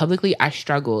 like, publicly, I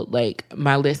struggled. Like,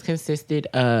 my list consisted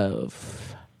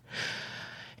of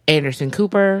Anderson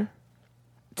Cooper,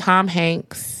 Tom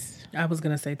Hanks, I was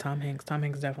gonna say Tom Hanks. Tom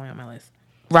Hanks is definitely on my list.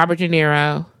 Robert De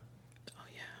Niro. Oh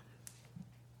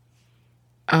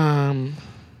yeah.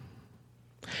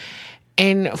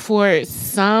 And for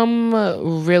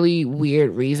some really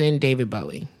weird reason, David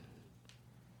Bowie.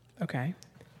 Okay.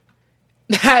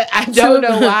 I don't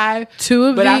know why.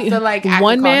 But I feel like I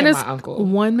one can call man him is my uncle.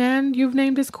 one man you've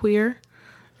named is queer,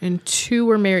 and two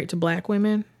were married to black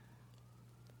women.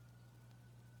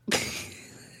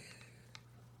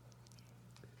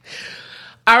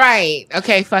 All right.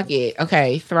 Okay, fuck it.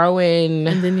 Okay, throw in.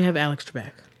 And then you have Alex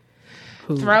Trebek.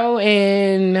 Throw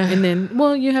in. And then,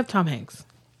 well, you have Tom Hanks.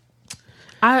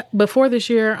 Before this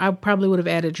year, I probably would have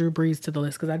added Drew Brees to the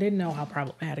list because I didn't know how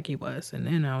problematic he was. And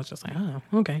then I was just like, oh,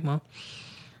 okay, well,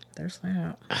 there's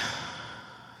that.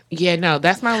 Yeah, no,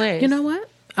 that's my list. You know what?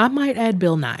 I might add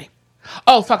Bill Nye.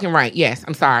 Oh, fucking right. Yes,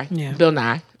 I'm sorry. Yeah. Bill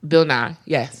Nye.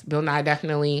 Yes, Bill Nye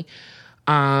definitely.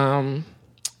 And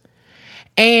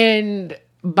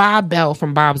Bob Bell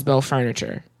from Bob's Bell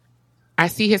Furniture. I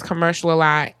see his commercial a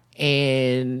lot,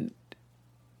 and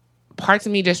parts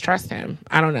of me just trust him.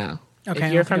 I don't know. Okay,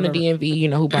 if you're from the DMV, you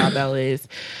know who Bob Bell is.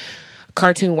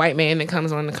 Cartoon white man that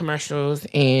comes on the commercials,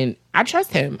 and I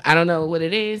trust him. I don't know what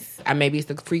it is. Maybe it's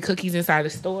the free cookies inside the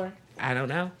store. I don't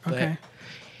know. Okay.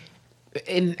 But,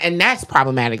 and that's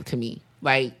problematic to me.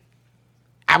 Like,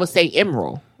 I would say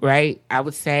Emerald, right? I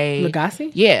would say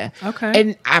Lagasse? Yeah. Okay.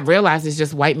 And I realize it's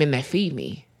just white men that feed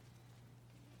me.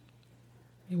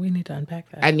 We need to unpack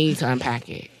that. I need to unpack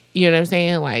it. You know what I'm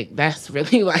saying? Like, that's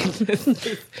really like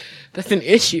that's an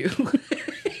issue.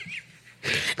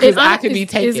 Because I could be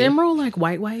taken. Is Emerald like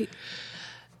white?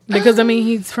 Because I mean,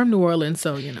 he's from New Orleans,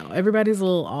 so you know everybody's a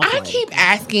little off. I keep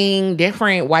asking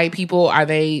different white people, how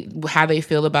they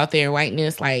feel about their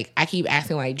whiteness. Like, I keep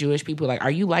asking like Jewish people, like,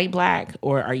 are you light black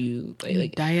or are you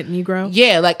like diet Negro?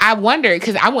 Yeah, like I wonder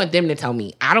because I want them to tell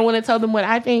me. I don't want to tell them what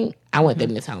I think. I want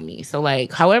them to tell me. So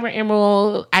like, however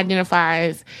Emerald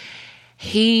identifies,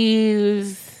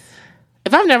 he's.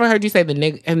 If I've never heard you say the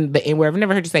nigga and the N-word, I've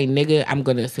never heard you say nigga, I'm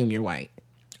gonna assume you're white.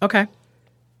 Okay.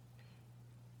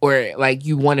 Or like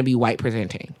you want to be white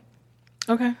presenting.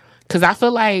 Okay. Because I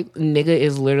feel like nigga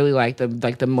is literally like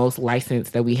the most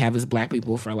license that we have as black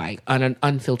people for like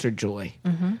unfiltered joy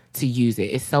to use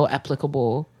it. It's so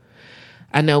applicable.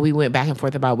 I know we went back and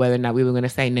forth about whether or not we were going to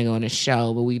say nigga on the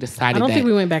show, but we decided I don't think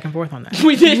we went back and forth on that.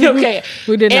 We did. Okay.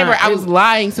 We did Amber, not. I was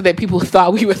lying so that people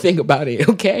thought we would think about it.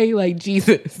 Okay. Like,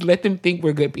 Jesus, let them think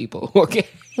we're good people. Okay.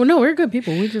 Well, no, we're good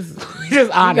people. We just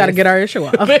honest. got to get our issue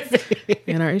off.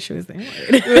 And our issue is the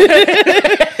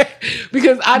N-word.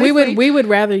 Because honestly, we would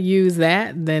rather use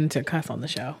that than to cuss on the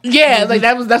show. Yeah, like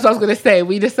that's what I was gonna say.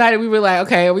 We decided we were like,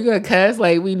 okay, are we gonna cuss?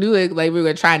 Like we knew it, like we were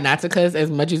gonna try not to cuss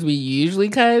as much as we usually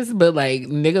cuss, but like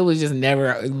nigga was just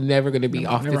never gonna be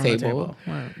off the table.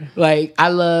 Right. Like I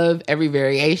love every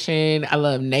variation. I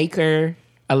love Naker.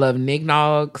 I love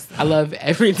Nignogs. I love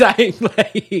every time.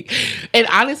 Like, and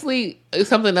honestly,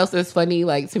 something else that's funny,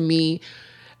 like to me.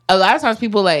 A lot of times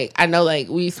people like, I know like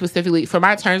we specifically, for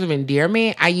my terms of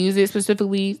endearment, I use it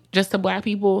specifically just to black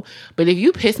people. But if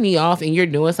you piss me off and you're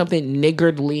doing something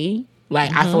niggardly,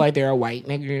 like I feel like there are white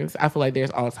niggers. I feel like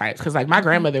there's all types. Because like my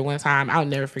grandmother one time, I'll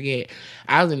never forget,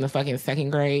 I was in the fucking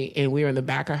 2nd grade and we were in the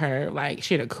back of her, like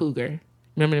she had a Cougar.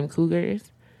 Remember them Cougars?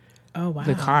 Oh, wow.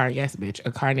 The car, yes, bitch.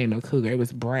 A car named a Cougar. It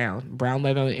was brown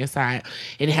leather on the inside.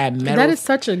 It had metal. That is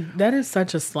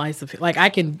such a slice of it. Like I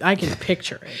can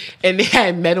picture it. And it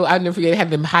had metal. I'll never forget. It had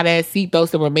them hot ass seat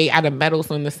belts that were made out of metal.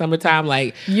 So in the summertime,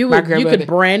 like you could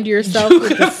brand yourself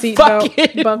with the seat belt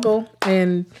buckle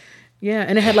and. Yeah,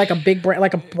 and it had like a big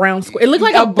like a brown square. It looked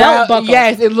like a belt buckle.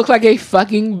 Yes, it looked like a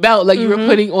fucking belt. Like you were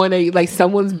putting on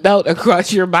someone's belt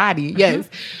across your body. Yes.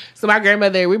 So my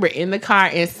grandmother, we were in the car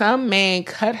and some man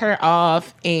cut her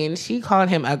off and she called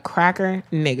him a cracker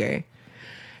nigger.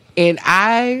 And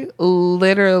I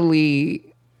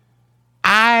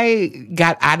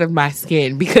got out of my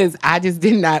skin because I just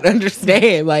did not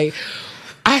understand. Like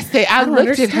I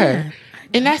looked at her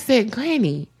and I said,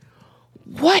 Granny,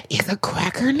 what is a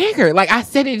cracker nigger? Like I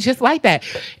said it just like that.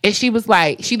 And she was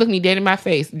like, she looked me dead in my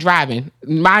face, driving.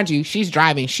 Mind you, she's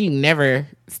driving. She never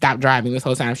stopped driving this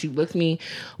whole time. She looks me,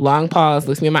 long pause,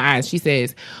 looks me in my eyes. She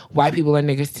says, white people are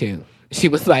niggas too. She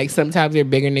was like, sometimes they're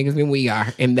bigger niggas than we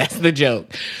are. And that's the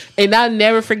joke. And I'll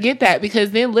never forget that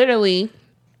because then literally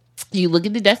you look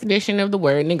at the definition of the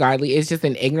word niggardly, it's just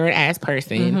an ignorant ass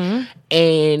person.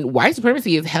 And white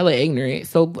supremacy is hella ignorant.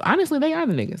 So honestly, they are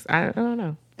the niggas. I don't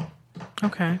know.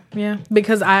 Okay, yeah.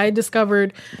 Because I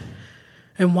discovered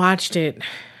and watched it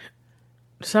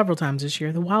several times this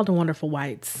year, The Wild and Wonderful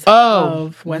Whites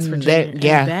of West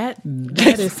Virginia. That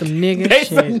is some nigga shit.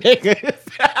 Some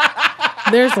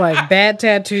niggas. There's like bad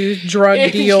tattoos,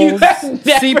 drug deals,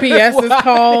 CPS is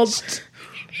called,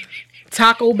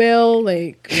 Taco Bell.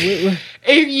 Like,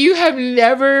 if you have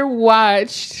never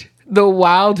watched The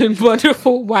Wild and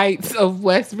Wonderful Whites of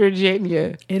West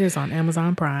Virginia, it is on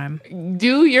Amazon Prime.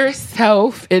 Do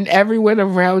yourself and everyone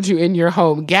around you in your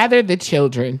home, gather the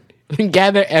children,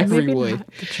 gather everyone. Maybe not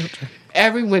the children.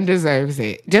 Everyone deserves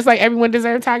it. Just like everyone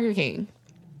deserves Tiger King.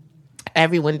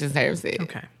 Everyone deserves it.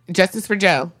 Okay. Justice for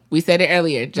Joe. We said it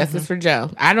earlier. Justice for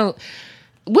Joe.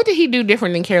 What did he do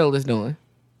different than Carol is doing?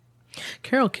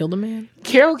 Carol killed a man.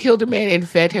 Carol killed a man and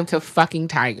fed him to fucking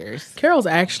tigers. Carol's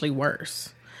actually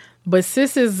worse. But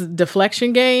Sis's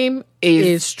deflection game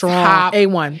is strong. top.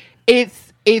 A1.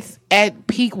 It's at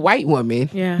peak white woman.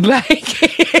 Yeah. Like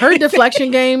Her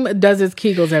deflection game does its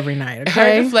Kegels every night.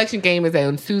 Okay. her deflection game is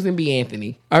on Susan B.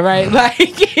 Anthony. All right. Like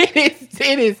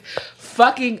it is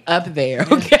fucking up there.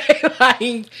 Okay.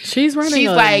 Like She's running she's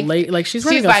a like, she's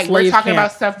running she's a like, we're slave talking camp.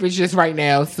 about suffrages right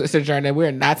now, Sojourner.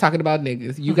 We're not talking about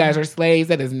niggas. You guys are slaves.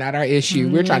 That is not our issue.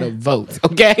 We're trying to vote.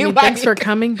 Okay. I mean, Like, thanks for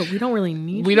coming, but we don't really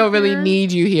need we you don't really here.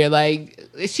 need you here. Like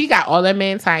she got all that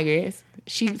man tigers.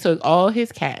 She took all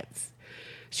his cats.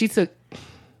 She took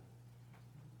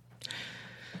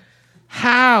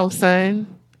how,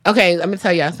 son? Okay, I'm gonna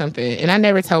tell y'all something, and I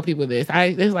never tell people this.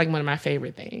 This is like one of my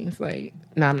favorite things. Like,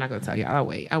 no, I'm not gonna tell y'all.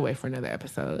 I'll wait for another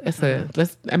episode.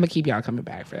 I'm gonna keep y'all coming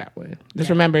back for that one. Just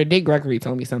remember, Dick Gregory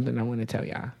told me something I want to tell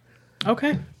y'all.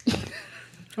 Okay.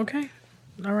 Okay.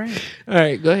 All right. All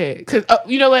right, go ahead. Cause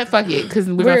you know what? Fuck it. Cause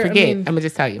we're gonna forget. I'm gonna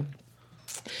just tell you.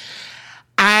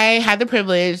 I had the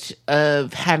privilege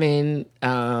of having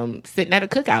sitting at a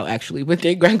cookout actually with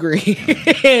Dick Gregory.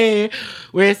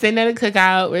 We're sitting at a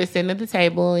cookout. We're sitting at the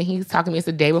table, and he's talking to me. It's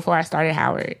the day before I started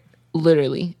Howard.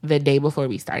 Literally the day before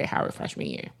we started Howard freshman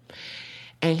year.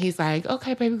 And he's like,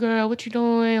 "Okay, baby girl, what you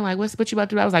doing? Like, what you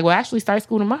about to do?" I was like, "Well, I actually start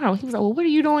school tomorrow." He was like, "Well, what are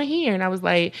you doing here?" And I was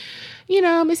like,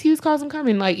 "Miss Hughes calls, I'm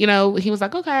coming." Like, he was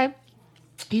like, "Okay."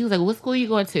 He was like, "What school are you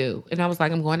going to?" And I was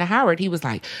like, "I'm going to Howard." He was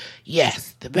like,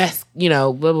 "Yes, the best,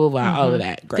 blah, blah, blah, all of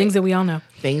that." Great. Things that we all know.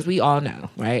 Things we all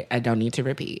know, right? I don't need to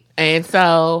repeat. And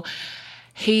so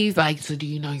he's like, "So do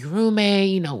you know your roommate?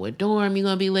 You know what dorm you're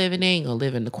going to be living in? You're going to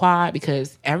live in the quad?"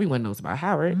 Because everyone knows about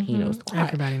Howard. He knows the quad.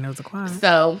 Everybody knows the quad.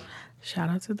 So Shout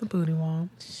out to the booty wall.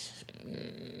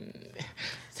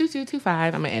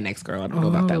 2225. I'm an NX girl. I don't know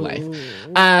about that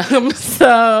life.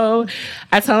 So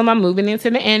I told him I'm moving into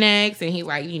the NX, and he's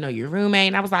like, "Your roommate?"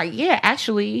 And I was like, "Yeah,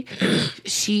 actually,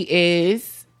 she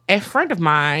is a friend of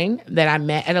mine that I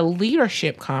met at a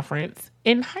leadership conference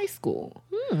in high school,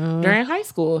 during high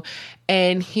school."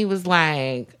 And he was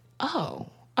like, "Oh,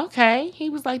 okay."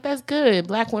 He was like, "That's good.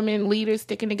 Black women leaders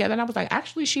sticking together." And I was like,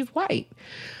 "Actually, she's white."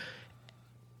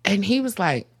 And he was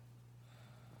like,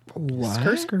 "What?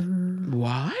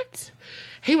 What?"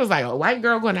 He was like, "A white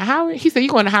girl going to Howard?" He said, "You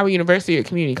going to Howard University or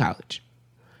community college?"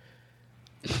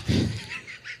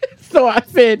 So I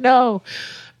said, "No,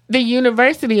 the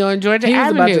university on Georgia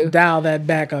Avenue." He was about to dial that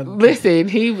back up. Listen,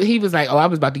 he was like, "Oh, I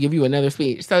was about to give you another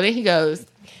speech." So then he goes,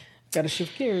 Gotta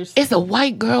shift gears. "It's a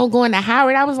white girl going to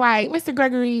Howard." I was like, "Mr.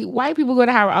 Gregory, white people go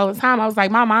to Howard all the time." I was like,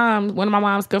 one of my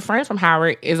mom's good friends from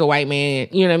Howard is a white man.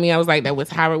 You know what I mean? I was like, that was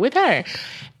Howard with her.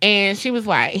 And he was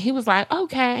like,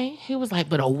 "Okay." He was like,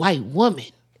 "But a white woman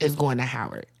is going to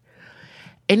Howard."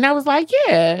 And I was like,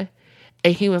 "Yeah."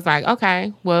 And he was like,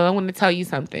 "Okay, well, I want to tell you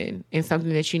something, and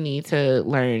something that you need to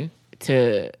learn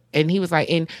to." And he was like,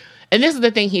 and this is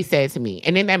the thing he said to me.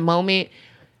 And in that moment,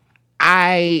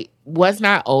 I was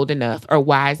not old enough or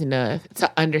wise enough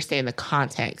to understand the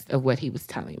context of what he was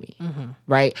telling me,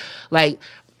 right? Like,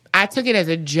 I took it as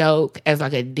a joke, as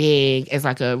like a dig, as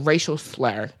like a racial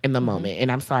slur in the moment.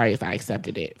 And I'm sorry if I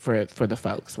accepted it for the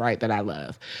folks, right, that I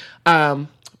love.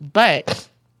 But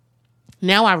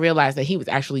now I realize that he was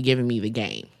actually giving me the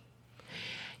game.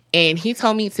 And he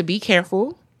told me to be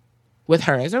careful with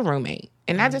her as a roommate.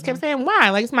 And I just kept saying,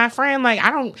 "Why? Like, it's my friend. Like,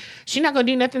 she's not going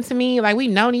to do nothing to me. Like, we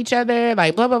known each other.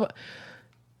 Like, blah, blah, blah."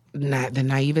 Not the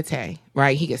naivete,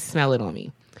 right? He could smell it on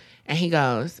me. And he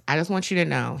goes, "I just want you to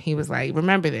know." He was like,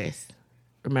 Remember this.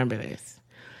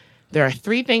 There are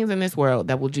 3 things in this world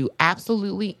that will do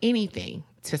absolutely anything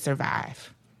to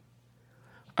survive: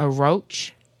 a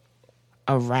roach,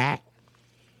 a rat,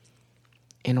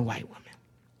 and a white woman.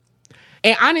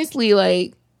 And honestly,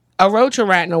 like, a roach, a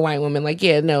rat, and a white woman, like,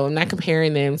 yeah, no, I'm not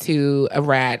comparing them to a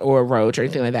rat or a roach or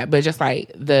anything like that, but just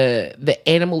like the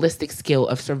animalistic skill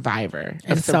of survivor.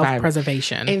 And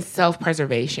self-preservation. And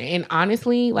self-preservation. And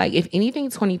honestly, like, if anything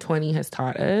 2020 has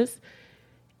taught us,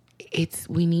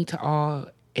 we need to all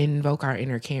invoke our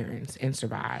inner Karens and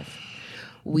survive.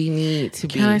 We need to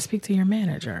Can I speak to your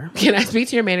manager? Can I speak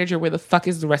to your manager? Where the fuck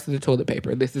is the rest of the toilet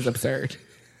paper? This is absurd.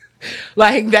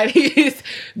 Like,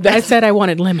 I said I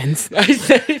wanted lemons.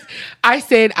 I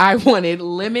said I wanted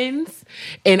lemons,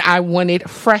 and I wanted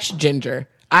fresh ginger.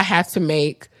 I have to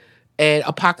make an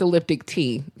apocalyptic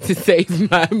tea to save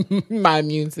my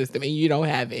immune system, and you don't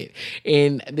have it.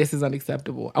 And this is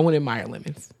unacceptable. I wanted Meyer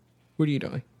lemons. What are you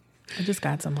doing? I just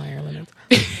got some Meyer lemons.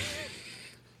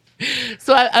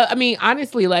 So I mean,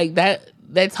 honestly, like,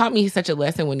 that taught me such a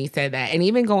lesson when he said that. And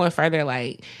even going further,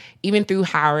 like even through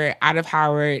Howard, out of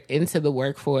Howard into the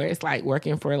workforce, like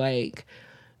working for like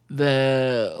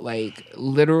the like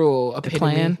literal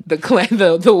epitome, the clan,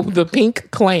 the pink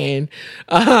clan.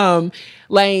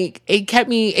 Like it kept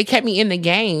me in the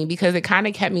game because it kind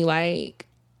of kept me like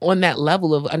on that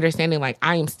level of understanding, like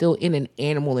I am still in an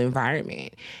animal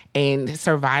environment, and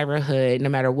survivorhood, no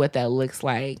matter what that looks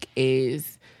like,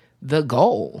 is the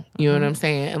goal. You know what I'm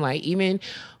saying? And like even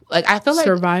like I feel like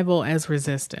survival as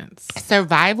resistance,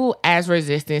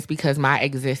 because my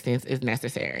existence is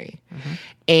necessary.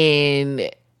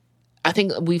 And I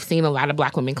think we've seen a lot of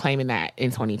Black women claiming that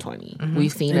in 2020.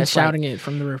 We've seen us shouting it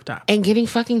from the rooftop and getting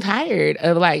fucking tired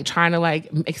of like trying to like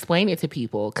explain it to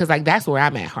people. Cause like that's where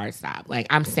I'm at hard stop. Like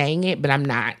I'm saying it, but I'm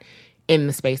not in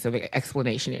the space of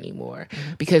explanation anymore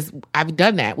because I've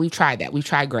done that. We've tried that. We've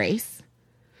tried grace.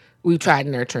 We've tried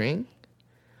nurturing.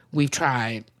 We've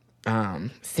tried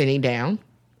sitting down.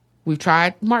 We've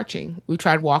tried marching. We've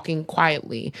tried walking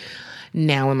quietly.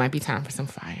 Now it might be time for some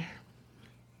fire.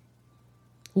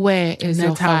 Where is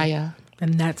your fire?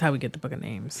 And that's how we get the book of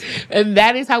names. And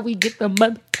that is how we get the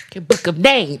motherfucking book of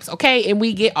names, okay? And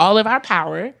we get all of our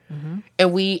power,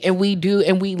 and we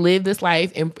live this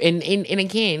life. And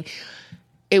again,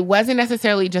 it wasn't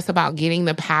necessarily just about getting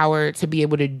the power to be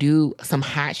able to do some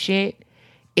hot shit.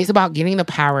 It's about getting the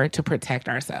power to protect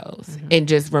ourselves and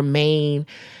just remain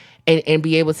and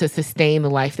be able to sustain the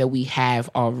life that we have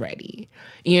already.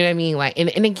 You know what I mean? Like,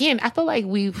 and again, I feel like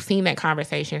we've seen that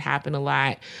conversation happen a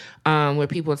lot, where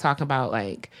people talk about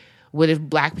like, what if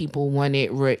Black people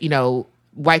wanted,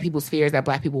 white people's fears that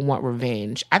Black people want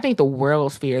revenge. I think the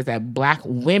world's fears that Black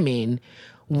women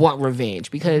want revenge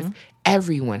because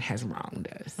everyone has wronged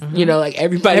us. You know, like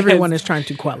everyone is trying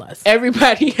to quell us.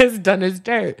 Everybody has done us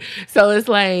dirt. So it's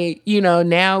like,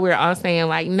 now we're all saying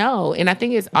like, no. And I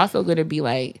think it's also going to be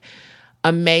like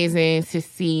amazing to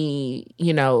see,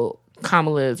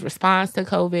 Kamala's response to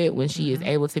COVID when she is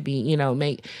able to be,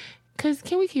 because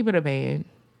can we keep it a band?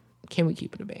 Can we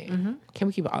keep it a band? Can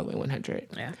we keep it all the way 100?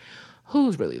 Yeah.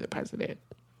 Who's really the president?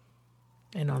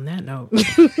 And on that note,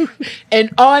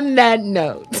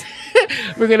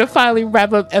 we're going to finally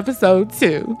wrap up episode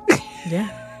 2.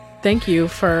 Yeah. Thank you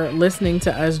for listening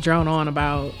to us drone on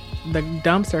about the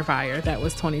dumpster fire that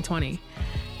was 2020.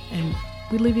 And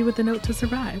we leave you with a note to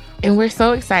survive. And we're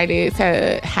so excited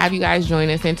to have you guys join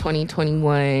us in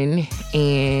 2021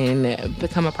 and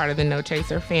become a part of the No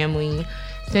Chaser family.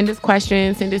 Send us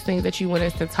questions. Send us things that you want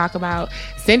us to talk about.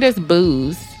 Send us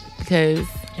booze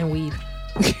and weave.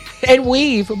 And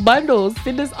weave. Bundles.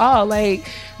 Send us all. Like,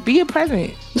 be a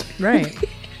present. Right.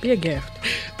 Be a gift.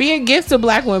 Be a gift to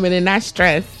Black women and not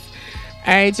stress.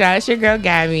 All right, y'all. It's your girl,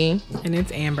 Gabby. And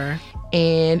it's Amber.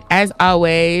 And as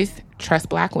always, trust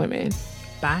Black women.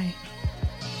 Bye.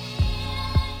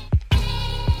 I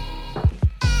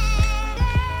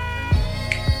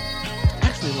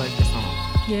actually like the song.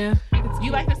 Yeah.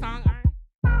 You like the song?